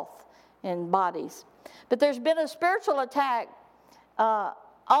 health and bodies. But there's been a spiritual attack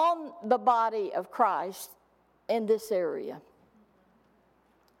on the body of Christ in this area.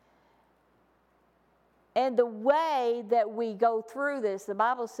 And the way that we go through this, the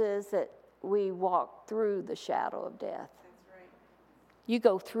Bible says that we walk through the shadow of death. That's right. You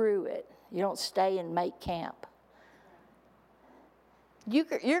go through it. You don't stay and make camp. You're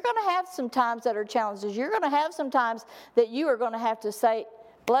going to have some times that are challenges. You're going to have some times that you are going to have to say,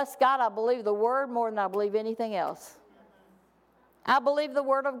 bless God, I believe the Word more than I believe anything else. I believe the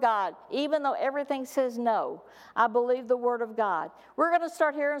Word of God. Even though everything says no, I believe the Word of God. We're going to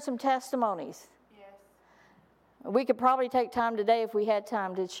start hearing some testimonies. Yes. We could probably take time today, if we had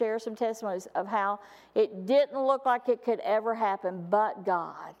time, to share some testimonies of how it didn't look like it could ever happen, but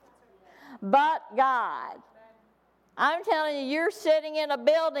God. But God. I'm telling you, you're sitting in a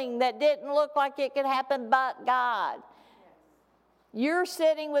building that didn't look like it could happen, but God. You're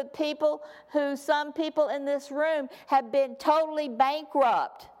sitting with people who, some people in this room have been totally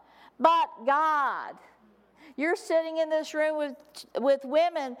bankrupt, but God. You're sitting in this room with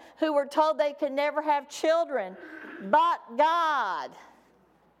women who were told they could never have children, but God.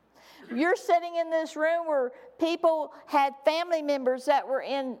 You're sitting in this room where people had family members that were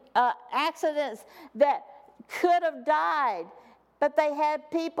in accidents that could have died, but they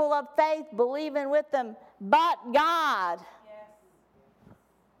had people of faith believing with them, but God.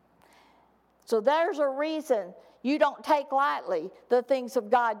 So there's a reason you don't take lightly the things of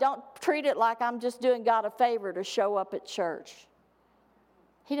God. Don't treat it like I'm just doing God a favor to show up at church.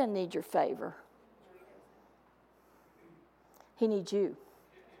 He doesn't need your favor. He needs you.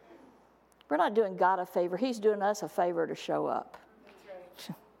 We're not doing God a favor. He's doing us a favor to show up.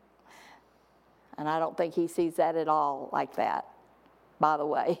 And I don't think He sees that at all like that, by the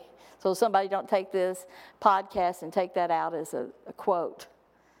way. So somebody don't take this podcast and take that out as a quote.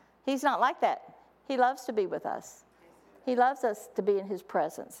 He's not like that. He loves to be with us. He loves us to be in His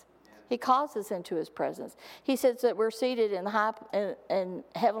presence. He calls us into His presence. He says that we're seated in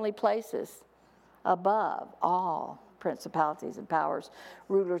heavenly places above all principalities and powers,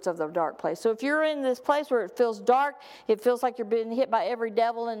 rulers of the dark place. So if you're in this place where it feels dark, it feels like you're being hit by every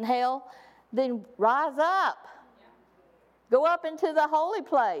devil in hell, then rise up. Go up into the holy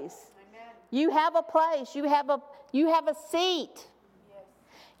place. Amen. You have a place. You have a seat.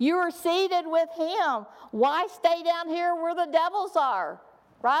 You are seated with Him. Why stay down here where the devils are?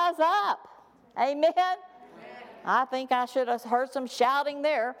 Rise up. Amen? Amen. I think I should have heard some shouting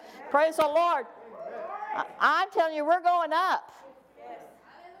there. Praise the Lord. I'm telling you, we're going up.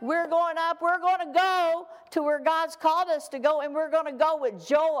 We're going up. We're going to go to where God's called us to go, and we're going to go with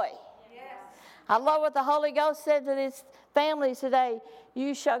joy. I love what the Holy Ghost said to these families today.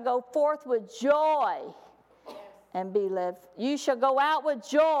 You shall go forth with joy. and be led. You shall go out with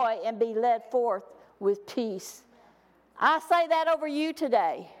joy and be led forth with peace. I say that over you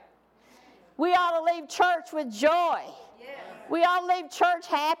today. We ought to leave church with joy. We ought to leave church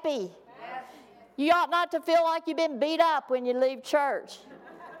happy. You ought not to feel like you've been beat up when you leave church.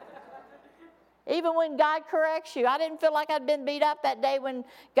 Even when God corrects you. I didn't feel like I'd been beat up that day when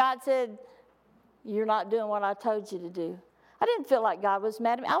God said, you're not doing what I told you to do. I didn't feel like God was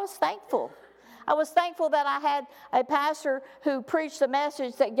mad at me. I was thankful. I was thankful that I had a pastor who preached a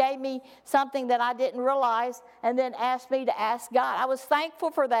message that gave me something that I didn't realize and then asked me to ask God. I was thankful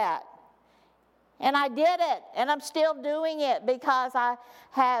for that. And I did it, and I'm still doing it because I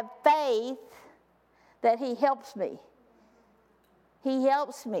have faith that He helps me. He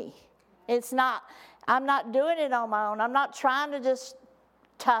helps me. I'm not doing it on my own. I'm not trying to just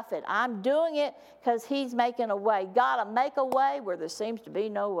tough it. I'm doing it because He's making a way. God will make a way where there seems to be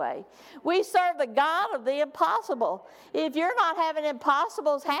no way. We serve the God of the impossible. If you're not having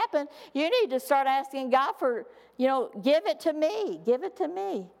impossibles happen, you need to start asking God for, give it to me. Give it to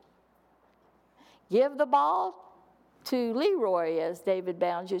me. Give the ball to Leroy, as David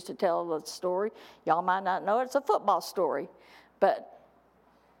Bounds used to tell the story. Y'all might not know it. It's a football story. But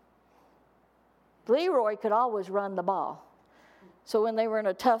Leroy could always run the ball. So when they were in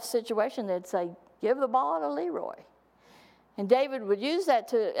a tough situation, they'd say, give the ball to Leroy. And David would use that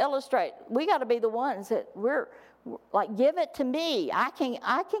to illustrate, we got to be the ones that we're like, give it to me. I can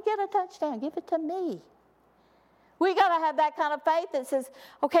get a touchdown. Give it to me. We got to have that kind of faith that says,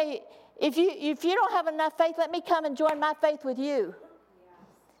 okay, if you don't have enough faith, let me come and join my faith with you.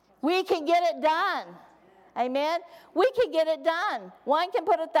 We can get it done. Amen? We can get it done. 1 can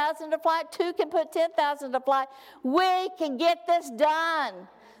put 1,000 to flight. 2 can put 10,000 to flight. We can get this done.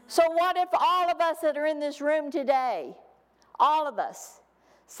 So what if all of us that are in this room today, all of us,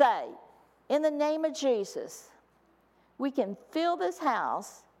 say, in the name of Jesus, we can fill this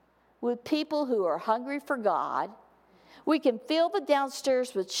house with people who are hungry for God. We can fill the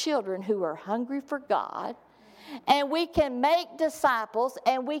downstairs with children who are hungry for God. And we can make disciples,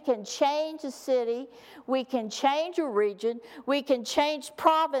 and we can change a city, we can change a region, we can change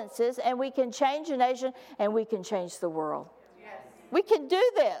provinces, and we can change a nation, and we can change the world. Yes. We can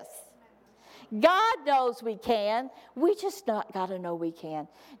do this. God knows we can. We just not got to know we can.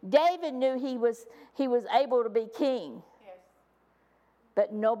 David knew he was able to be king. Yes.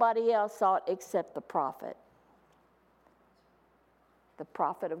 But nobody else saw it except the prophet. The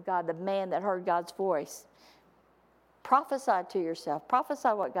prophet of God, the man that heard God's voice. Prophesy to yourself. Prophesy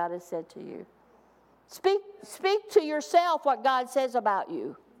what God has said to you. Speak to yourself what God says about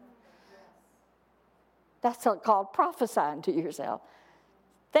you. That's called prophesying to yourself.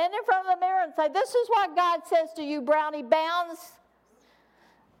 Stand in front of the mirror and say, this is what God says to you, Brownie Bounds.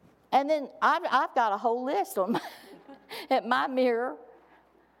 And then I've got a whole list on at my mirror.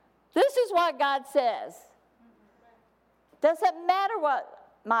 This is what God says. Doesn't matter what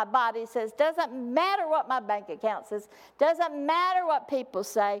my body says. Doesn't matter what my bank account says. Doesn't matter what people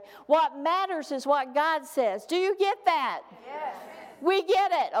say. What matters is what God says. Do you get that? Yes. We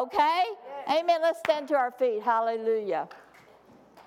get it, okay? Yes. Amen. Let's stand to our feet. Hallelujah.